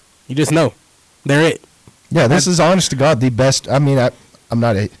 Seahawks. You just know. They're it. Yeah, this is honest to God the best. I mean, I'm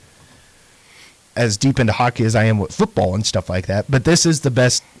not as deep into hockey as I am with football and stuff like that, but this is the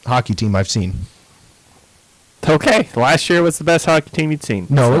best hockey team I've seen. Okay, last year was the best hockey team you'd seen.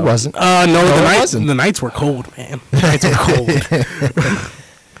 No, it wasn't. The Knights were cold, man. The Knights were cold.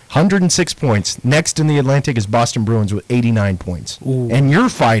 106 points. Next in the Atlantic is Boston Bruins with 89 points. Ooh. And you're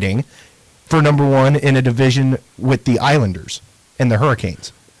fighting for number one in a division with the Islanders and the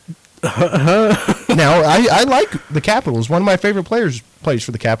Hurricanes. Now, I like the Capitals. One of my favorite players plays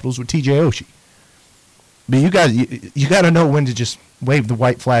for the Capitals with TJ Oshie. But you got to know when to just wave the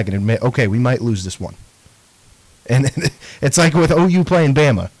white flag and admit, okay, we might lose this one. And it's like with OU playing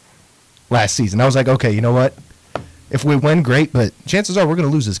Bama last season. I was like, okay, you know what? If we win, great, but chances are we're going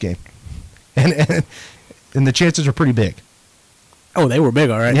to lose this game. And the chances are pretty big. Oh, they were big,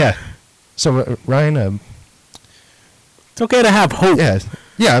 all right. Yeah. So, Ryan... it's okay to have hope.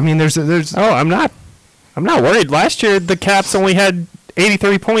 Yeah, I mean, there's. Oh, I'm not worried. Last year, the Caps only had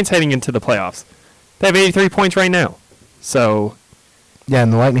 83 points heading into the playoffs. They have 83 points right now. So... Yeah,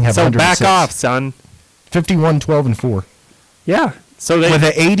 and the Lightning have 106. So back off, son. 51, 12, and 4. Yeah. So they with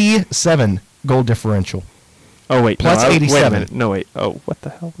an 87 goal differential. Oh wait, plus 87. Wait a minute. No wait. Oh, what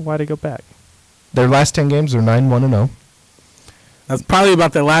the hell? Why'd I go back? Their last 10 games are 9-1-0. That's probably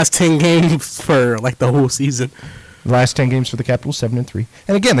about their last 10 games for like the whole season. The last 10 games for the Capitals 7-3.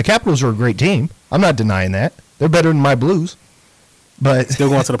 And again, the Capitals are a great team. I'm not denying that. They're better than my Blues. But still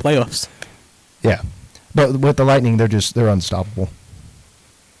going to the playoffs. Yeah. But with the Lightning, they're unstoppable.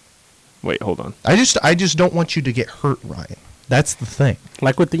 Wait, hold on. I just don't want you to get hurt, Ryan. That's the thing.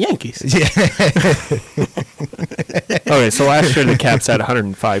 Like with the Yankees. Yeah. Okay, so last year the Caps had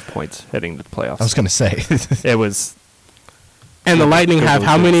 105 points heading to the playoffs. I was going to say. It was... And the Lightning have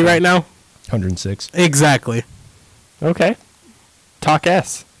how many right now? 106. Exactly. Okay. Talk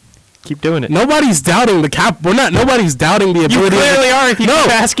S. Keep doing it. Nobody's doubting the Cap. Nobody's doubting the ability. You clearly are. If you keep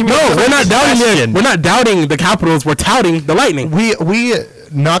asking me. No, we're not doubting. We're not doubting the Capitals. We're touting the Lightning. We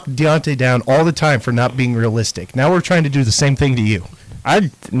knock Deontay down all the time for not being realistic. Now we're trying to do the same thing to you.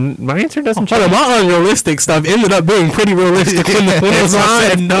 My answer doesn't change. My unrealistic stuff ended up being pretty realistic when it was all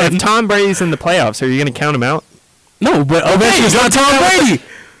said and done. If Tom Brady's in the playoffs, are you going to count him out? No, but Ovechkin's not Tom Brady.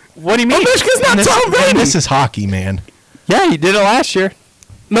 What do you mean? Ovechkin's not Tom Brady. This is hockey, man. Yeah, he did it last year.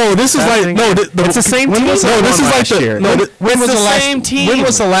 No, this is like it's the same team. No, this is like last year. When was the same team. When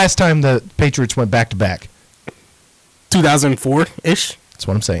was the last time the Patriots went back to back? 2004-ish. That's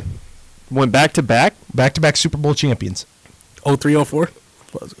what I'm saying. Went back to back? Back to back Super Bowl champions. 03-04? Or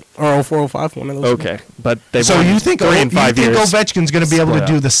 04-05, one of those. Okay. But they so you think 3 and 5 years. Ovechkin's going to be able to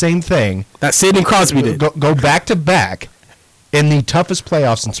do the same thing that Sidney Crosby did? Go back to back in the toughest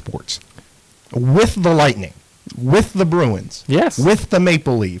playoffs in sports with the Lightning, with the Bruins, yes, with the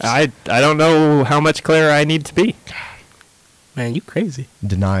Maple Leafs. I don't know how much clearer I need to be. Man, you crazy.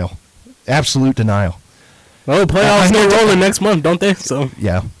 Denial. Absolute denial. Well, the playoffs start rolling next month, don't they? So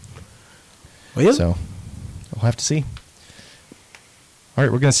yeah. Well, yeah. So we'll have to see. All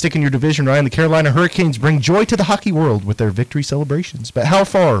right, we're going to stick in your division, Ryan. The Carolina Hurricanes bring joy to the hockey world with their victory celebrations. But how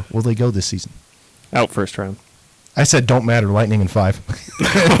far will they go this season? Out first round. I said don't matter, Lightning in 5.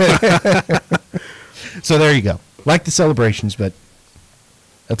 So there you go. Like the celebrations, but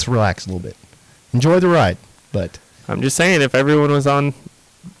let's relax a little bit. Enjoy the ride, but... I'm just saying, if everyone was on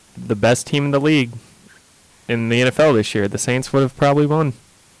the best team in the league in the NFL this year, the Saints would have probably won.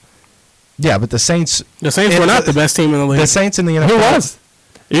 Yeah, but the Saints... The Saints were not the best team in the league. The Saints in the NFL... Who was?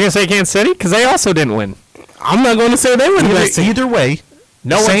 Are you going to say Kansas City? Because they also didn't win. I'm not going to say they were the best team. Either way,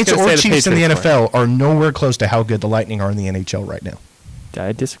 no Saints or Chiefs in the Patriots NFL are nowhere close to how good the Lightning are in the NHL right now.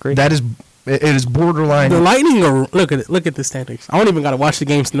 I disagree. That is... It is borderline... The Lightning are... Look at the standings. I don't even got to watch the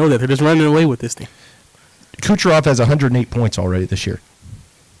games to know that. They're just running away with this thing. Kucherov has 108 points already this year.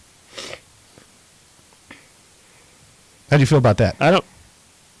 How do you feel about that? I don't...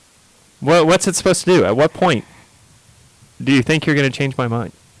 What's it supposed to do? At what point do you think you're going to change my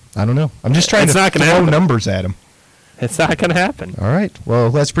mind? I don't know. I'm just trying It's to not gonna throw happen. numbers at him. It's not going to happen. All right. Well,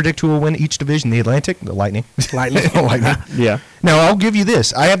 let's predict who will win each division. The Atlantic, the Lightning. Lightning. Lightning. Yeah. Now, I'll give you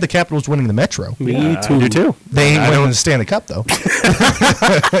this. I have the Capitals winning the Metro. Me I too. do too. They ain't I winning don't- the Stanley Cup, though.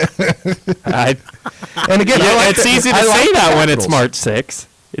 I, And again, I like it's the- easy to I like say the that when it's Capitals. March 6th.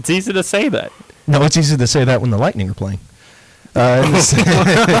 It's easy to say that. No, it's easy to say that when the Lightning are playing.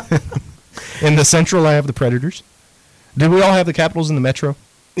 In the Central, I have the Predators. Did we all have the Capitals in the Metro?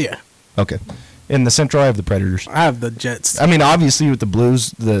 Yeah. Okay. In the Central, I have the Predators. I have the Jets. I mean, obviously, with the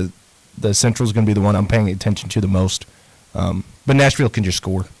Blues, the Central is going to be the one I'm paying attention to the most. But Nashville can just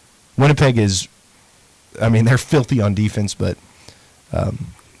score. Winnipeg is, I mean, they're filthy on defense, but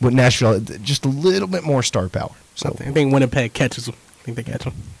with Nashville, just a little bit more star power. So, I think Winnipeg catches them. I think they catch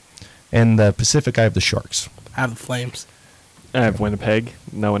them. and the Pacific, I have the Sharks. I have the Flames. I have Winnipeg.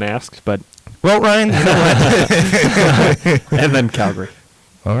 No one asked, but Well, Ryan, you know what? and then Calgary.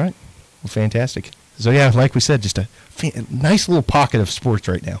 All right. Well, fantastic. So, yeah, like we said, just a nice little pocket of sports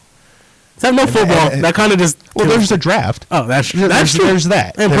right now. Is that no football? That kind of just. Well, there's the draft. Oh, that's true. There's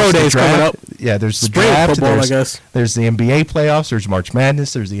that. And There's pro the days coming draft. up. Yeah, there's the Spring draft. football, I there's, guess. There's the NBA playoffs. There's March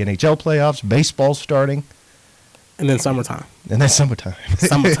Madness. There's the NHL playoffs. Baseball starting. And then summertime. And then summertime.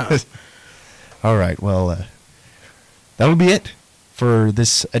 Summertime. All right. Well, that'll be it for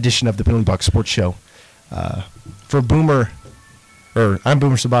this edition of the Penalty Box Sports Show. For Boomer, I'm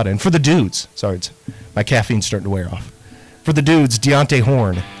Boomer Sabata. And for the dudes, sorry, my caffeine's starting to wear off. For the dudes, Deontay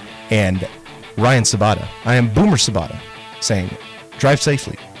Horn and Ryan Sabata, I am Boomer Sabata saying, drive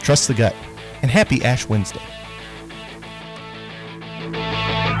safely, trust the gut, and happy Ash Wednesday.